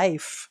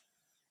life,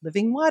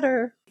 living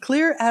water,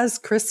 clear as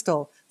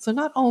crystal. So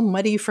not all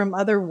muddy from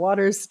other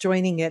waters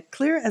joining it,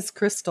 clear as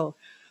crystal,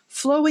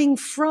 flowing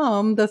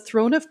from the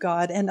throne of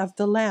God and of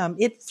the Lamb.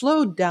 It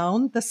flowed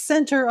down the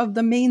center of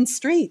the main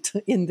street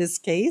in this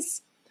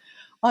case.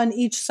 On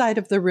each side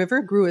of the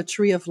river grew a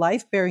tree of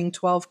life bearing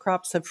 12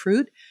 crops of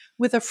fruit,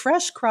 with a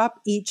fresh crop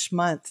each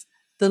month.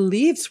 The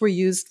leaves were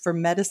used for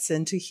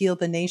medicine to heal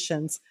the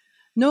nations.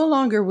 No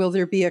longer will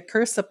there be a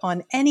curse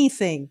upon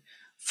anything,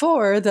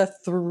 for the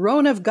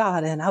throne of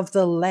God and of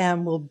the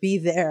Lamb will be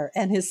there,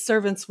 and his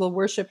servants will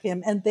worship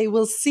him, and they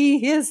will see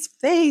his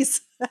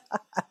face.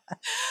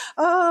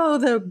 Oh,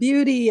 the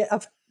beauty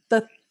of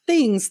the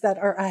things that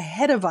are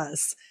ahead of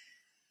us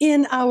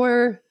in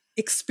our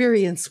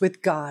experience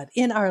with God,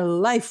 in our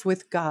life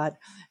with God,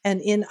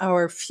 and in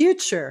our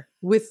future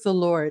with the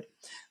Lord.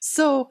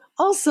 So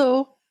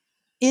also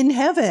in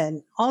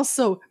heaven,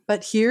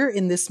 but here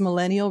in this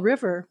millennial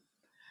river,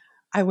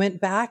 I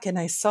went back and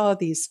I saw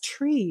these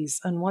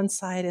trees on one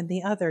side and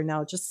the other.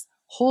 Now just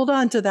hold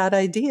on to that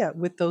idea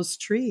with those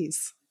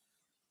trees.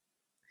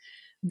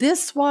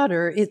 This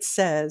water, it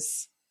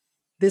says,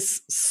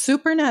 this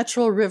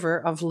supernatural river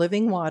of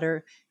living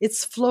water,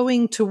 it's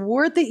flowing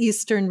toward the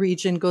eastern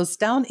region, goes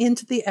down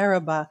into the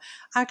Arabah.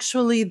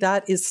 Actually,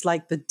 that is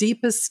like the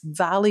deepest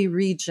valley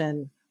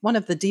region, one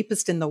of the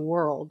deepest in the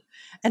world.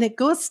 And it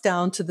goes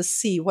down to the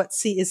sea. What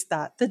sea is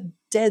that? The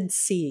Dead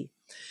Sea.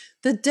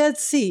 The Dead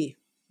Sea.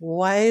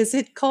 Why is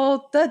it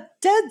called the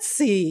Dead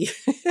Sea?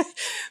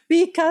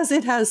 Because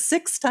it has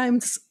 6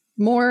 times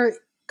more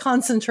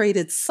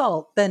concentrated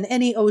salt than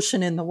any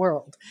ocean in the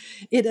world.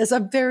 It is a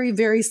very,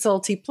 very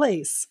salty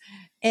place,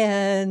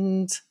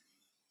 and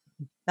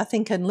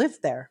nothing can live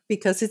there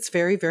because it's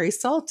very, very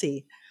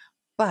salty.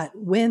 But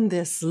when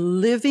this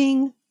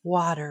living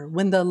water,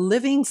 when the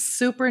living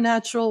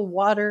supernatural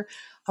water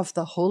of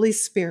the Holy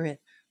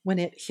Spirit, when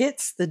it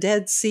hits the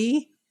Dead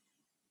Sea,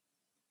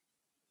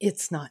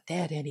 it's not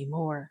dead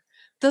anymore.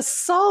 The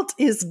salt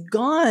is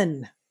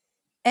gone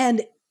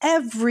and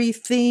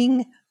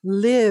everything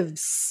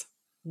lives.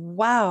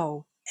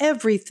 Wow,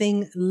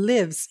 everything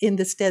lives in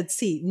this Dead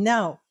Sea.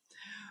 Now,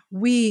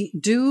 we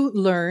do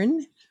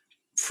learn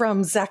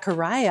from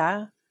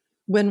Zechariah,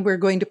 when we're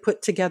going to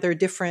put together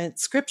different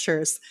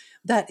scriptures,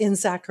 that in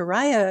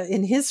Zechariah,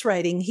 in his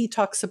writing, he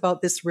talks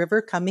about this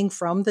river coming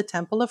from the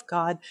temple of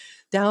God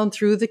down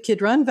through the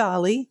Kidron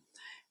Valley,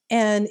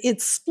 and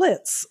it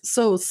splits.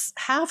 So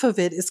half of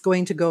it is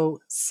going to go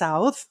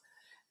south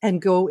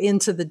and go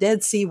into the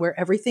Dead Sea where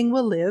everything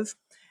will live,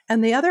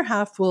 and the other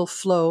half will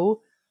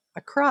flow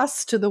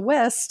across to the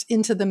west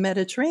into the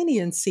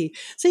Mediterranean Sea.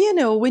 So, you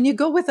know, when you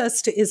go with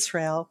us to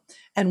Israel,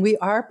 and we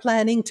are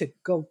planning to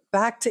go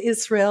back to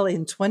Israel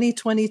in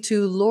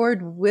 2022,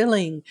 Lord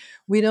willing,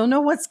 we don't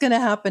know what's going to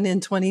happen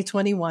in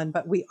 2021,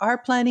 but we are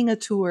planning a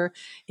tour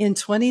in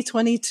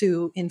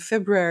 2022 in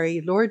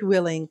February, Lord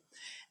willing.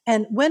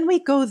 And when we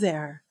go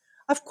there,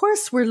 of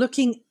course, we're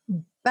looking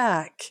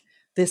back.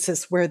 This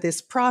is where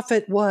this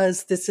prophet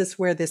was. This is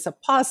where this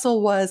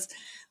apostle was.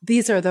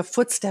 these are the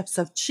footsteps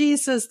of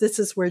Jesus. This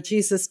is where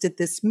Jesus did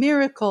this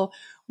miracle.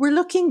 We're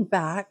looking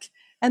back,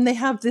 and they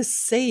have this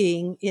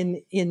saying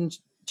in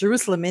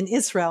Jerusalem, in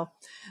Israel,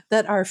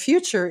 that our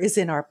future is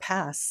in our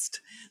past.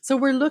 So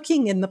we're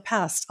looking in the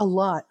past a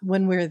lot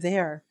when we're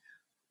there,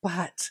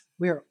 but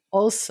we're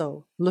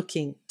also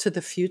looking to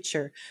the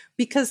future,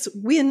 because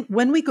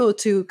when we go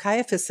to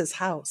Caiaphas's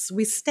house,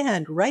 we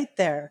stand right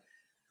there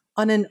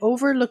on an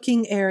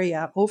overlooking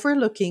area,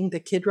 overlooking the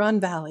Kidron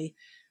Valley.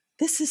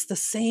 This is the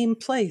same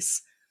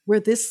place where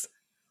this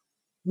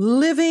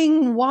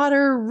living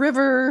water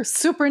river,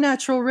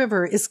 supernatural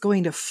river, is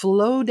going to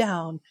flow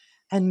down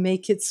and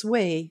make its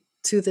way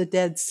to the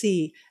Dead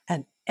Sea,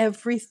 and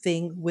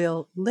everything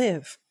will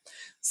live.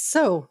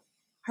 So,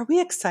 are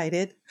we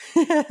excited?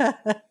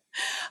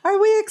 Are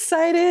we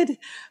excited?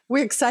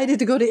 We're excited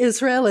to go to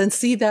Israel and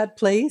see that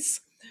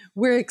place.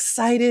 We're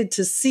excited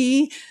to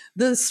see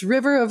this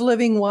river of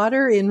living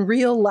water in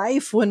real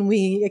life when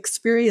we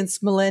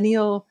experience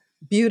millennial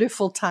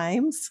beautiful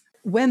times.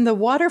 When the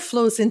water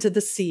flows into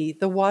the sea,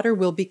 the water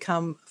will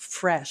become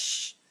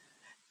fresh.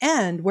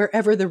 And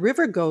wherever the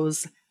river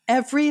goes,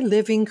 every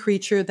living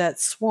creature that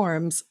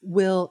swarms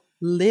will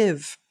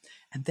live,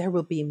 and there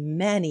will be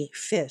many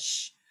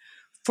fish.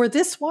 For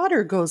this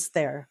water goes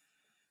there,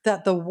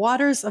 that the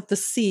waters of the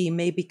sea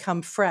may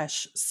become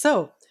fresh.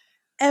 So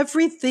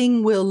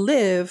everything will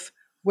live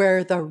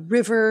where the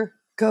river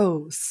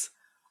goes.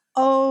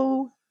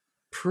 Oh,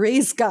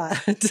 praise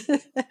God.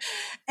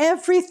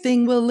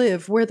 Everything will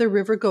live where the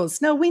river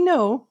goes. Now we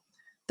know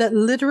that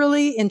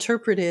literally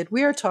interpreted,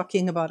 we are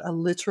talking about a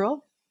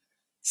literal,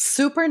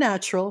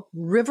 supernatural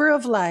river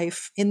of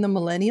life in the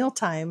millennial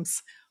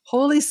times,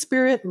 Holy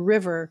Spirit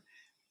river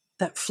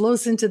that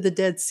flows into the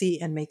Dead Sea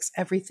and makes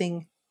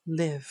everything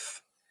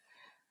live.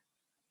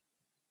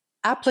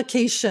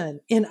 Application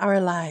in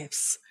our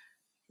lives.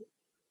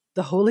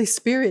 The Holy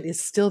Spirit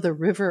is still the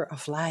river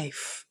of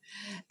life.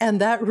 And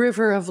that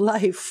river of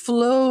life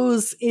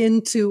flows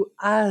into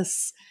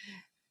us.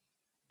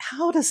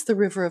 How does the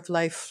river of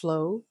life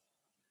flow?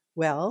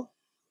 Well,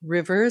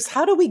 rivers.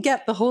 How do we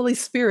get the Holy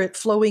Spirit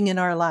flowing in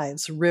our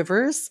lives?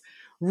 Rivers.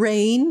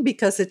 Rain,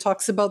 because it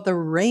talks about the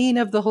rain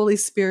of the Holy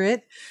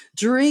Spirit.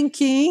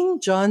 Drinking,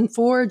 John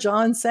 4,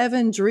 John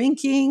 7,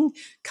 drinking.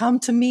 Come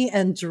to me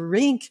and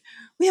drink.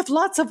 We have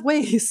lots of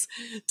ways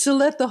to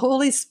let the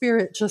Holy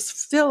Spirit just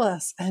fill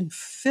us and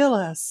fill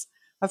us.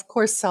 Of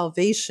course,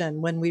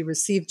 salvation, when we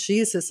receive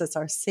Jesus as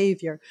our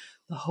Savior,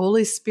 the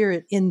Holy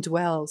Spirit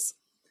indwells.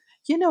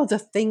 You know, the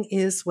thing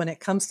is, when it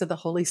comes to the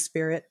Holy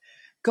Spirit,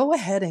 go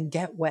ahead and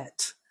get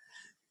wet.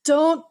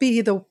 Don't be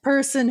the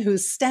person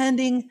who's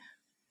standing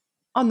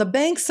on the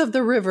banks of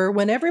the river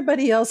when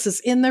everybody else is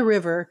in the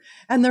river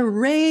and the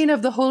rain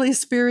of the Holy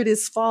Spirit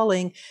is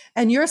falling,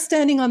 and you're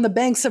standing on the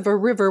banks of a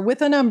river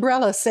with an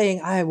umbrella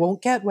saying, I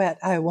won't get wet,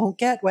 I won't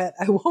get wet,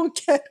 I won't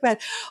get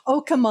wet. Oh,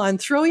 come on,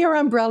 throw your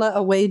umbrella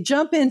away,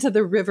 jump into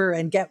the river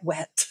and get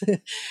wet.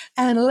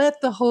 And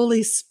let the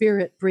Holy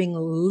Spirit bring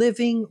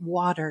living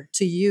water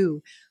to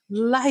you,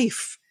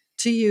 life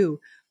to you.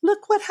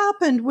 Look what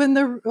happened when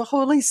the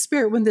Holy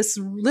Spirit, when this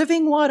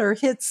living water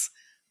hits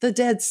the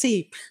Dead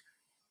Sea.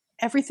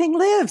 Everything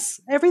lives.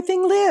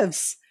 Everything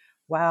lives.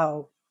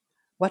 Wow.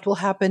 What will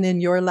happen in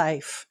your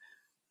life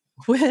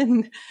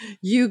when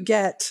you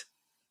get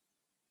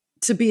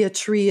to be a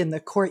tree in the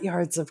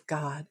courtyards of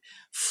God,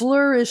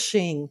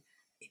 flourishing?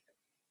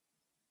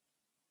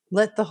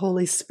 Let the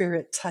Holy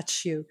Spirit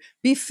touch you.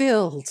 Be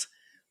filled.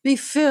 Be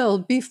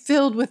filled. Be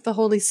filled with the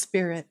Holy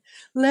Spirit.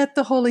 Let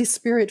the Holy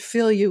Spirit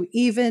fill you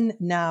even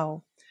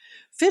now.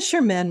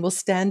 Fishermen will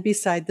stand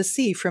beside the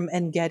sea from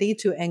En-Gedi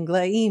to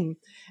Englaim,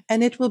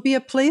 and it will be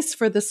a place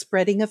for the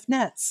spreading of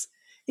nets.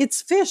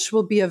 Its fish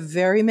will be of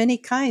very many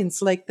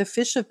kinds, like the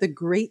fish of the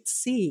great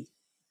sea,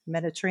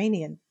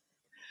 Mediterranean.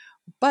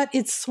 But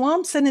its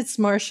swamps and its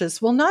marshes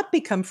will not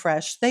become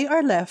fresh. They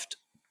are left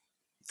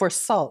for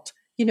salt.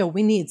 You know,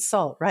 we need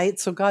salt, right?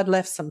 So God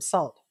left some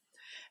salt.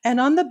 And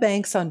on the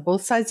banks on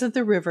both sides of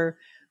the river,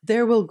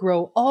 there will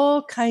grow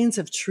all kinds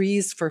of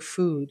trees for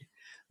food.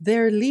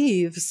 Their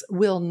leaves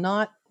will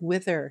not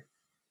wither.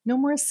 No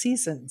more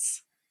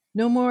seasons.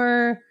 No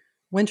more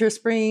winter,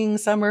 spring,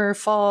 summer,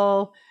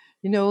 fall.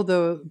 You know,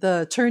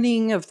 the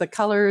turning of the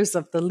colors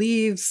of the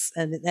leaves.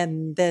 And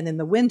then in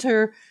the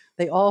winter,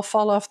 they all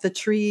fall off the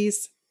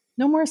trees.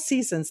 No more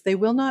seasons. They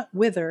will not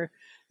wither,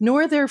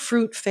 nor their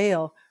fruit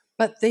fail,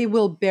 but they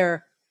will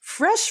bear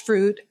fresh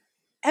fruit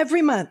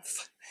every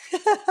month.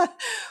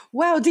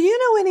 Wow. Do you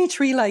know any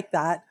tree like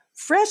that?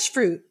 Fresh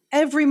fruit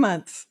every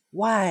month.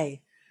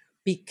 Why?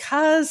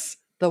 Because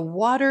the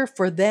water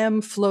for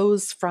them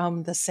flows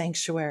from the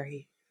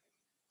sanctuary.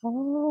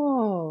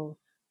 Oh,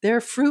 their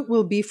fruit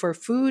will be for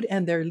food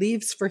and their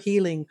leaves for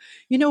healing.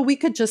 You know, we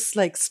could just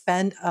like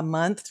spend a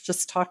month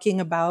just talking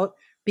about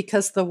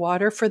because the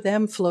water for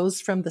them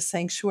flows from the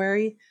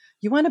sanctuary.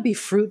 You want to be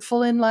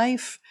fruitful in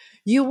life?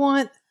 You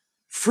want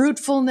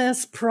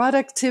fruitfulness,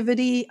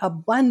 productivity,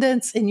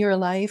 abundance in your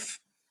life?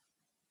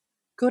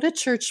 Go to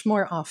church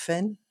more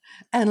often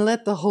and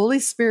let the Holy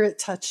Spirit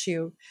touch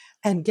you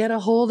and get a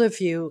hold of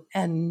you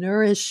and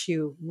nourish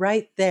you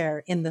right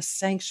there in the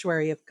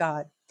sanctuary of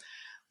God.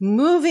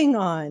 Moving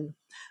on.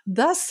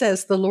 Thus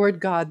says the Lord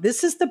God,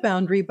 this is the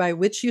boundary by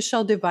which you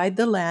shall divide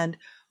the land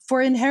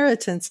for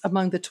inheritance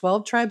among the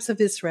 12 tribes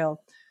of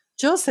Israel.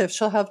 Joseph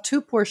shall have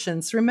 2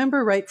 portions.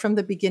 Remember, right from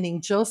the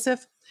beginning,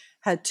 Joseph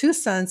had 2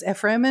 sons,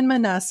 Ephraim and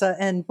Manasseh,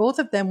 and both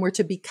of them were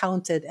to be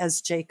counted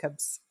as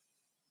Jacob's.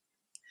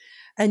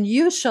 And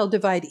you shall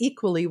divide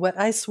equally what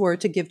I swore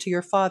to give to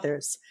your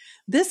fathers.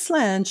 This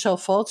land shall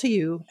fall to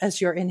you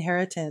as your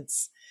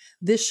inheritance.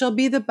 This shall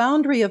be the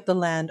boundary of the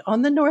land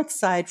on the north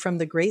side from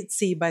the great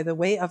sea by the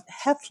way of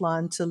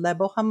Hethlon to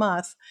Lebo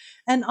Hamath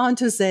and on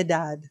to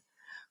Zedad.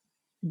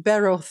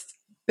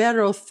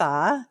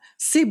 Berotha,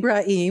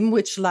 Sibraim,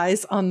 which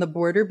lies on the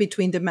border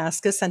between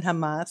Damascus and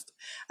Hamath,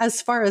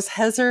 as far as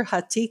Hezer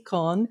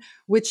Hatikon,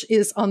 which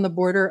is on the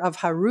border of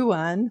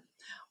Haruan.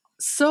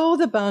 So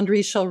the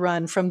boundary shall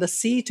run from the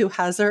sea to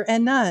Hazar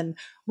Enan,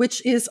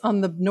 which is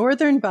on the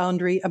northern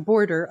boundary, a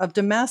border of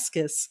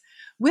Damascus,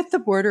 with the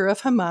border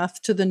of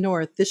Hamath to the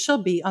north. This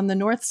shall be on the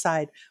north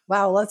side.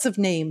 Wow, lots of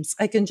names.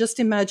 I can just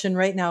imagine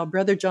right now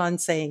Brother John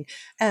saying,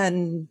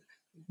 and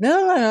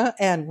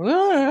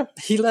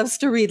he loves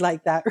to read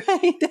like that,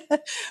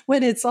 right?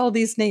 When it's all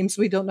these names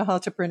we don't know how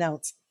to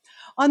pronounce.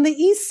 On the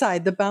east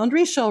side, the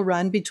boundary shall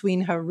run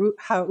between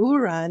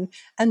Hauran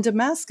and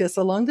Damascus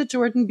along the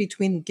Jordan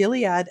between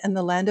Gilead and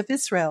the land of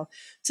Israel,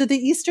 to the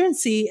eastern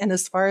sea and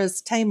as far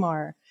as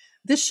Tamar.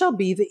 This shall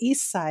be the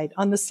east side.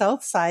 On the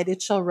south side,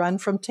 it shall run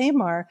from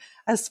Tamar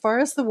as far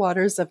as the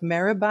waters of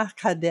Meribah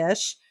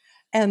Kadesh,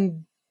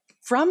 and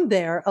from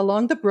there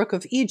along the brook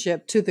of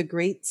Egypt to the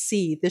great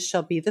sea. This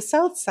shall be the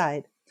south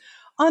side.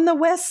 On the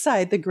west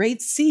side, the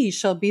great sea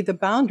shall be the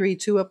boundary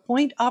to a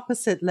point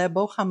opposite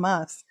Lebo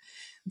Hamath.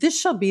 This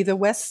shall be the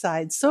west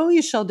side. So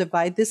you shall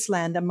divide this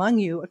land among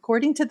you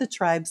according to the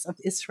tribes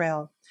of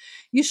Israel.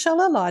 You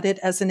shall allot it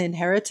as an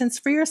inheritance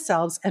for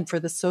yourselves and for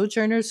the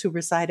sojourners who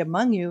reside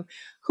among you,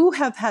 who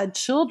have had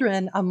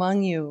children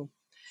among you.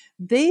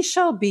 They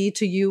shall be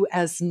to you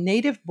as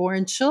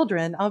native-born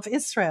children of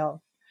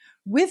Israel.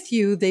 With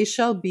you they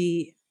shall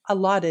be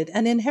allotted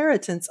an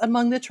inheritance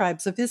among the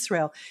tribes of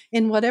Israel.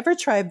 In whatever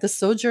tribe the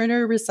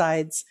sojourner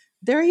resides,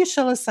 there you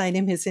shall assign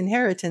him his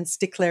inheritance,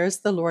 declares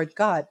the Lord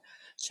God.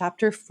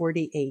 Chapter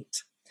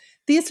 48.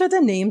 These are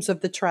the names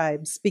of the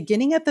tribes,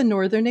 beginning at the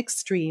northern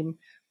extreme,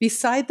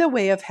 beside the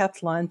way of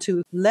Hethlon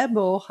to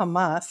Lebo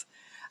Hamath,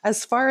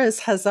 as far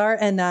as Hazar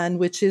Enan,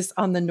 which is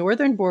on the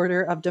northern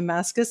border of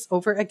Damascus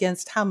over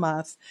against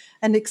Hamath,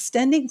 and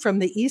extending from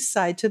the east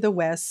side to the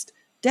west,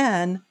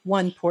 Dan,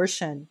 1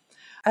 portion.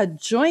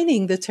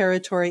 Adjoining the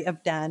territory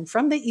of Dan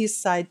from the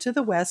east side to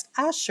the west,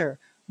 Asher,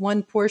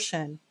 1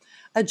 portion.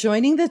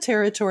 Adjoining the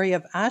territory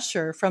of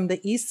Asher from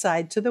the east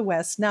side to the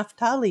west,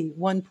 Naphtali,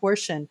 1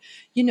 portion.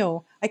 You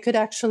know, I could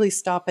actually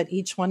stop at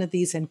each one of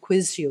these and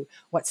quiz you.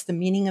 What's the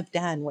meaning of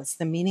Dan? What's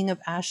the meaning of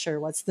Asher?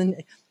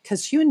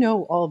 Because you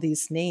know all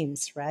these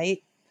names,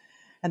 right?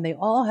 And they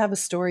all have a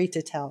story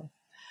to tell.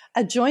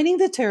 Adjoining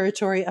the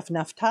territory of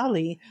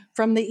Naphtali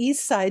from the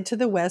east side to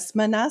the west,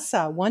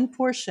 Manasseh, 1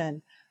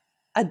 portion.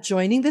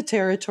 Adjoining the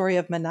territory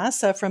of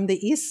Manasseh from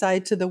the east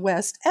side to the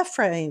west,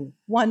 Ephraim,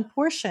 1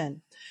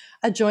 portion.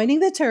 Adjoining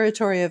the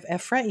territory of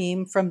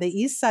Ephraim from the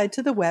east side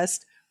to the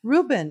west,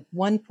 Reuben,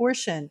 1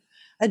 portion.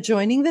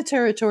 Adjoining the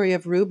territory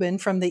of Reuben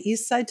from the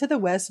east side to the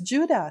west,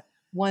 Judah,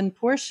 1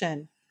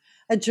 portion.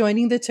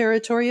 Adjoining the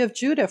territory of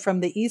Judah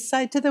from the east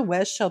side to the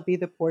west shall be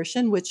the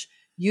portion which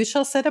you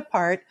shall set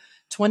apart,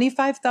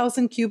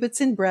 25,000 cubits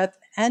in breadth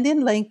and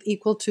in length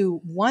equal to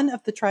one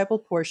of the tribal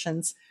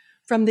portions,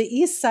 from the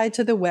east side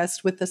to the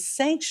west with the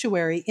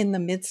sanctuary in the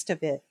midst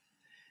of it.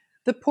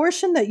 The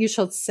portion that you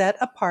shall set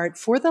apart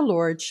for the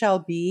Lord shall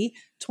be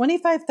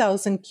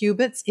 25,000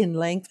 cubits in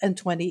length and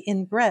 20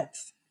 in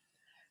breadth.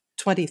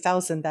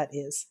 20,000, that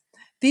is.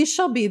 These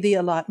shall be the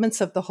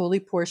allotments of the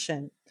holy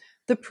portion.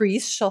 The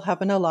priest shall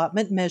have an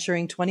allotment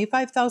measuring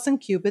 25,000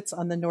 cubits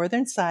on the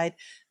northern side,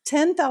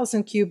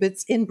 10,000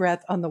 cubits in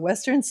breadth on the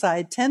western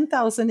side,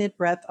 10,000 in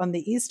breadth on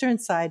the eastern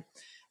side,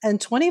 and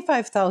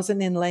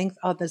 25,000 in length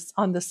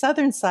on the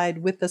southern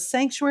side, with the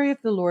sanctuary of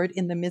the Lord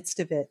in the midst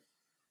of it.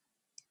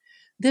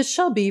 This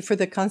shall be for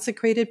the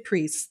consecrated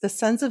priests, the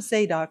sons of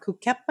Zadok, who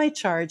kept my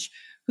charge,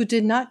 who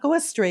did not go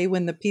astray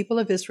when the people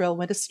of Israel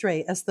went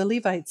astray, as the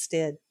Levites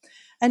did.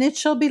 And it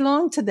shall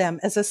belong to them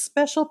as a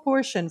special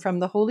portion from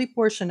the holy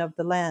portion of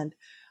the land,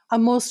 a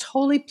most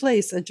holy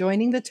place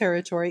adjoining the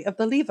territory of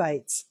the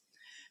Levites.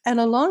 And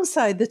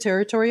alongside the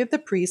territory of the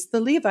priests,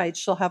 the Levites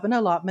shall have an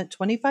allotment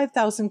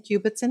 25,000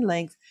 cubits in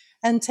length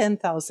and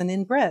 10,000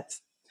 in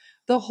breadth.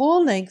 The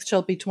whole length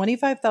shall be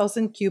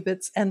 25,000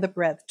 cubits and the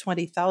breadth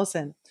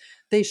 20,000.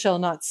 They shall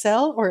not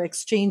sell or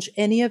exchange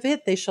any of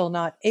it. They shall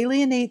not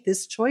alienate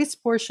this choice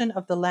portion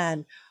of the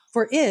land,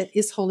 for it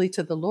is holy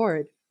to the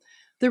Lord.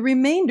 The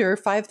remainder,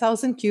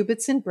 5,000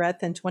 cubits in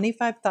breadth and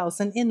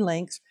 25,000 in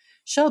length,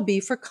 shall be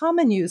for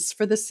common use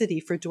for the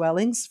city, for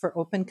dwellings, for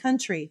open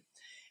country.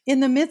 In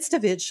the midst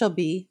of it shall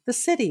be the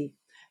city,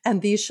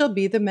 And these shall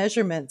be the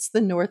measurements: the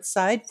north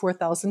side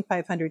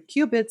 4,500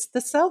 cubits,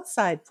 the south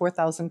side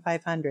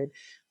 4,500,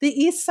 the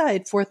east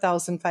side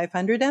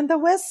 4,500, and the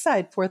west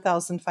side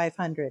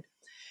 4,500.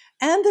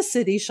 And the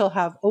city shall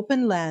have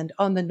open land: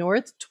 on the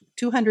north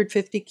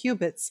 250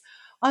 cubits,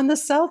 on the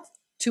south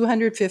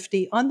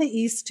 250, on the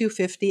east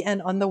 250,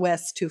 and on the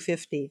west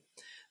 250.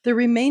 The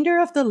remainder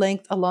of the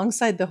length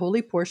alongside the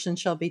holy portion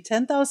shall be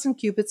 10,000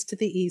 cubits to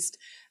the east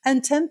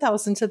and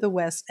 10,000 to the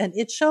west, and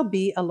it shall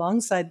be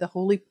alongside the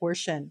holy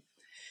portion.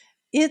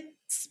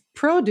 Its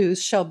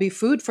produce shall be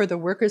food for the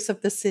workers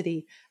of the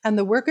city, and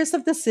the workers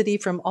of the city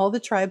from all the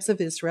tribes of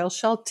Israel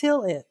shall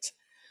till it.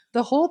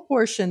 The whole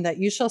portion that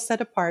you shall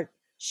set apart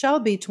shall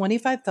be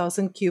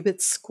 25,000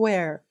 cubits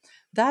square.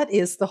 That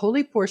is the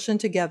holy portion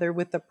together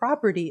with the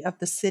property of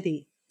the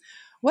city.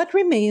 What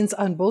remains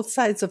on both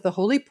sides of the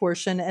holy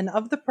portion and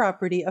of the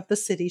property of the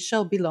city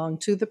shall belong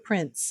to the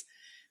prince.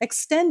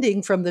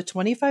 Extending from the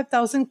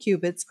 25,000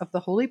 cubits of the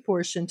holy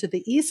portion to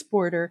the east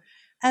border,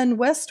 and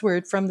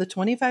westward from the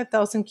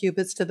 25,000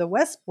 cubits to the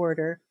west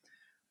border,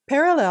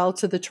 parallel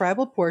to the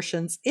tribal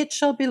portions, it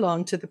shall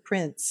belong to the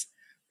prince.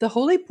 The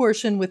holy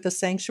portion with the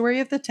sanctuary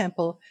of the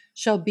temple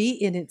shall be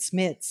in its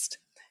midst.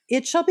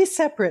 It shall be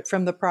separate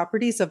from the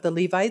properties of the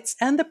Levites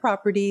and the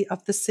property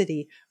of the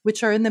city,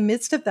 which are in the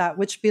midst of that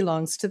which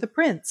belongs to the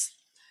prince.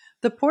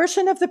 The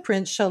portion of the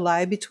prince shall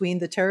lie between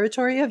the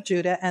territory of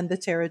Judah and the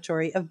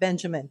territory of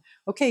Benjamin.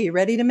 Okay, you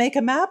ready to make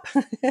a map?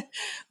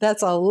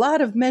 That's a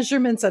lot of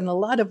measurements and a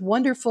lot of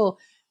wonderful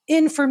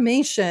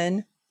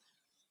information.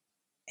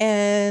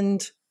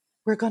 And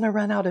we're going to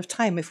run out of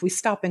time if we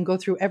stop and go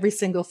through every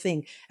single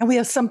thing. And we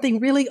have something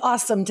really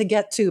awesome to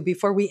get to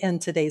before we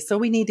end today, so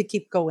we need to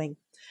keep going.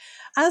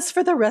 As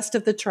for the rest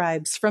of the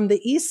tribes, from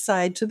the east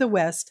side to the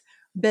west,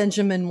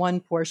 Benjamin one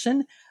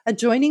portion,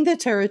 adjoining the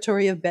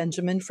territory of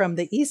Benjamin from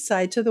the east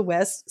side to the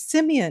west,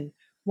 Simeon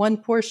one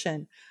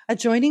portion,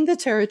 adjoining the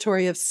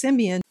territory of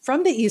Simeon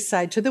from the east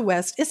side to the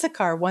west,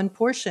 Issachar one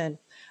portion,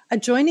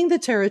 adjoining the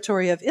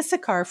territory of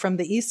Issachar from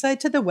the east side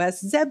to the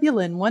west,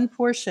 Zebulun one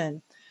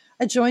portion,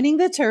 adjoining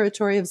the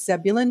territory of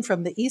Zebulun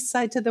from the east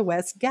side to the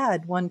west,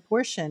 Gad one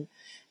portion,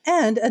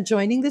 and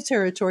adjoining the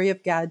territory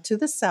of Gad to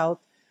the south.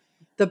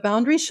 The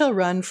boundary shall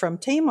run from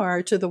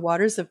Tamar to the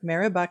waters of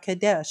Meribah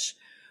Kadesh,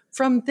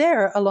 from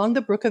there along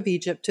the brook of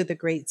Egypt to the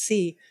great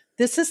sea.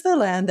 This is the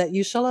land that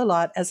you shall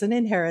allot as an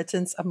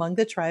inheritance among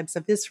the tribes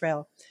of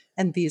Israel,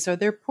 and these are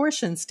their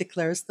portions,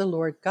 declares the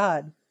Lord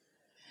God.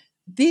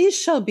 These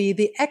shall be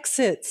the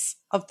exits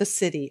of the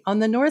city on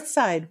the north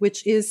side,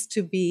 which is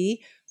to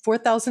be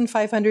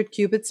 4,500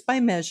 cubits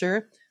by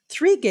measure,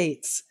 3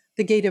 gates: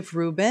 the gate of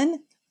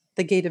Reuben,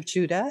 the gate of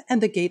Judah,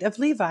 and the gate of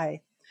Levi.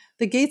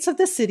 The gates of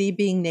the city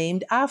being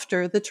named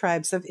after the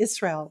tribes of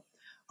Israel.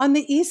 On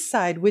the east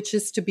side, which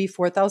is to be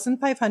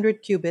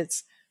 4,500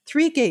 cubits,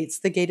 3 gates: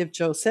 the gate of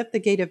Joseph, the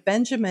gate of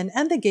Benjamin,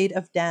 and the gate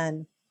of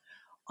Dan.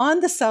 On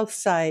the south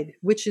side,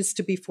 which is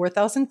to be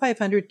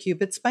 4,500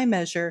 cubits by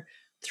measure,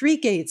 3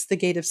 gates: the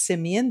gate of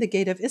Simeon, the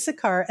gate of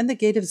Issachar, and the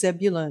gate of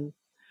Zebulun.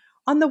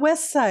 On the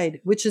west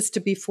side, which is to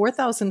be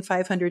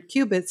 4,500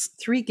 cubits,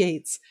 3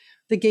 gates: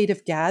 the gate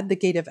of Gad, the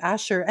gate of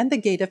Asher, and the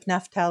gate of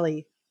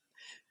Naphtali.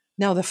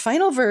 Now, the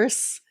final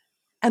verse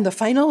and the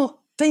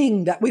final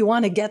thing that we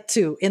want to get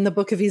to in the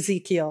book of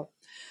Ezekiel.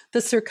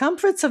 The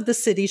circumference of the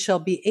city shall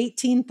be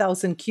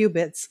 18,000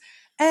 cubits,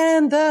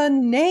 and the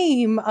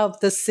name of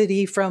the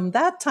city from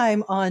that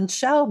time on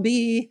shall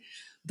be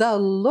The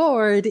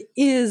Lord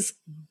is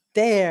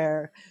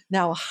There.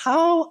 Now,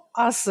 how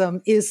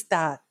awesome is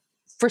that?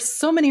 For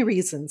so many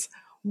reasons.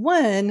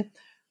 One,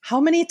 how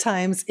many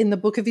times in the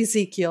book of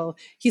Ezekiel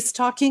he's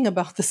talking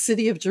about the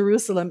city of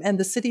Jerusalem, and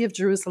the city of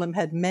Jerusalem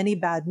had many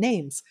bad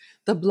names: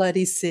 the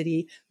bloody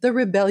city, the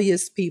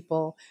rebellious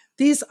people.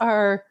 These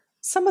are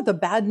some of the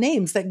bad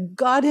names that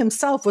God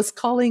himself was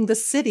calling the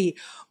city.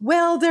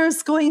 Well,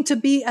 there's going to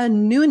be a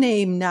new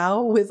name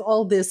now with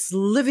all this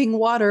living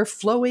water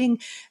flowing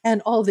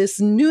and all this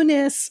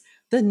newness.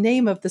 The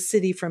name of the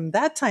city from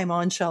that time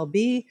on shall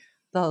be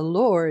The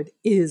Lord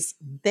is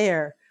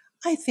There.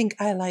 I think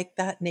I like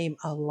that name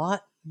a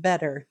lot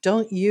better,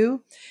 don't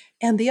you?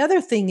 And the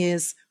other thing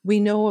is, we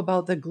know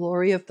about the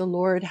glory of the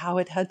Lord, how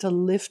it had to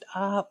lift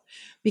up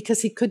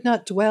because he could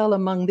not dwell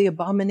among the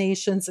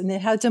abominations and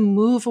it had to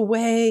move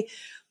away.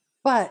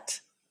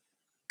 But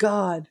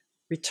God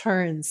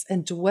returns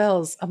and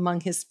dwells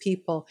among his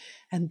people,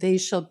 and they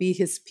shall be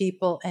his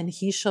people, and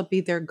he shall be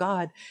their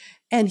God,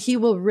 and he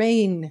will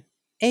reign.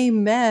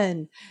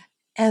 Amen.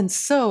 And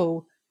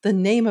so the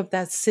name of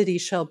that city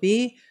shall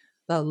be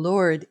The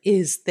Lord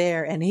is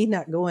There, and he's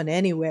not going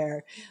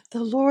anywhere.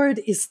 The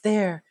Lord is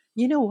there.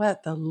 You know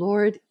what? The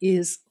Lord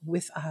is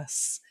with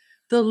us.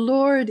 The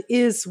Lord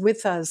is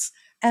with us.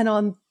 And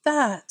on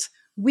that,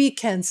 we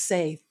can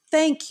say,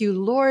 thank you,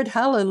 Lord.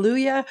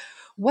 Hallelujah.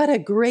 What a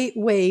great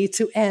way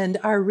to end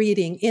our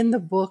reading in the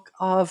book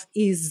of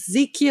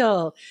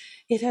Ezekiel.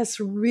 It has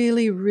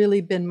really,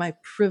 really been my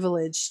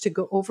privilege to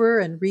go over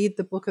and read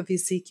the book of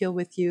Ezekiel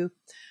with you.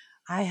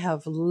 I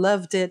have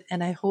loved it,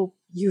 and I hope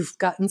you've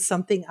gotten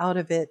something out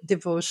of it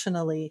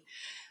devotionally.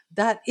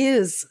 that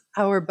is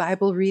our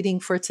Bible reading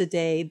for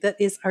today. That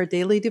is our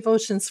daily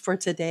devotions for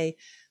today.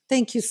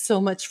 Thank you so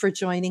much for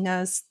joining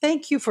us.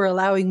 Thank you for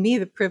allowing me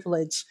the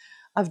privilege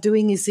of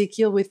doing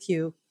Ezekiel with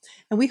you.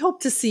 And we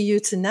hope to see you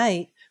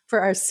tonight for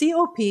our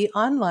COP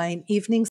online evening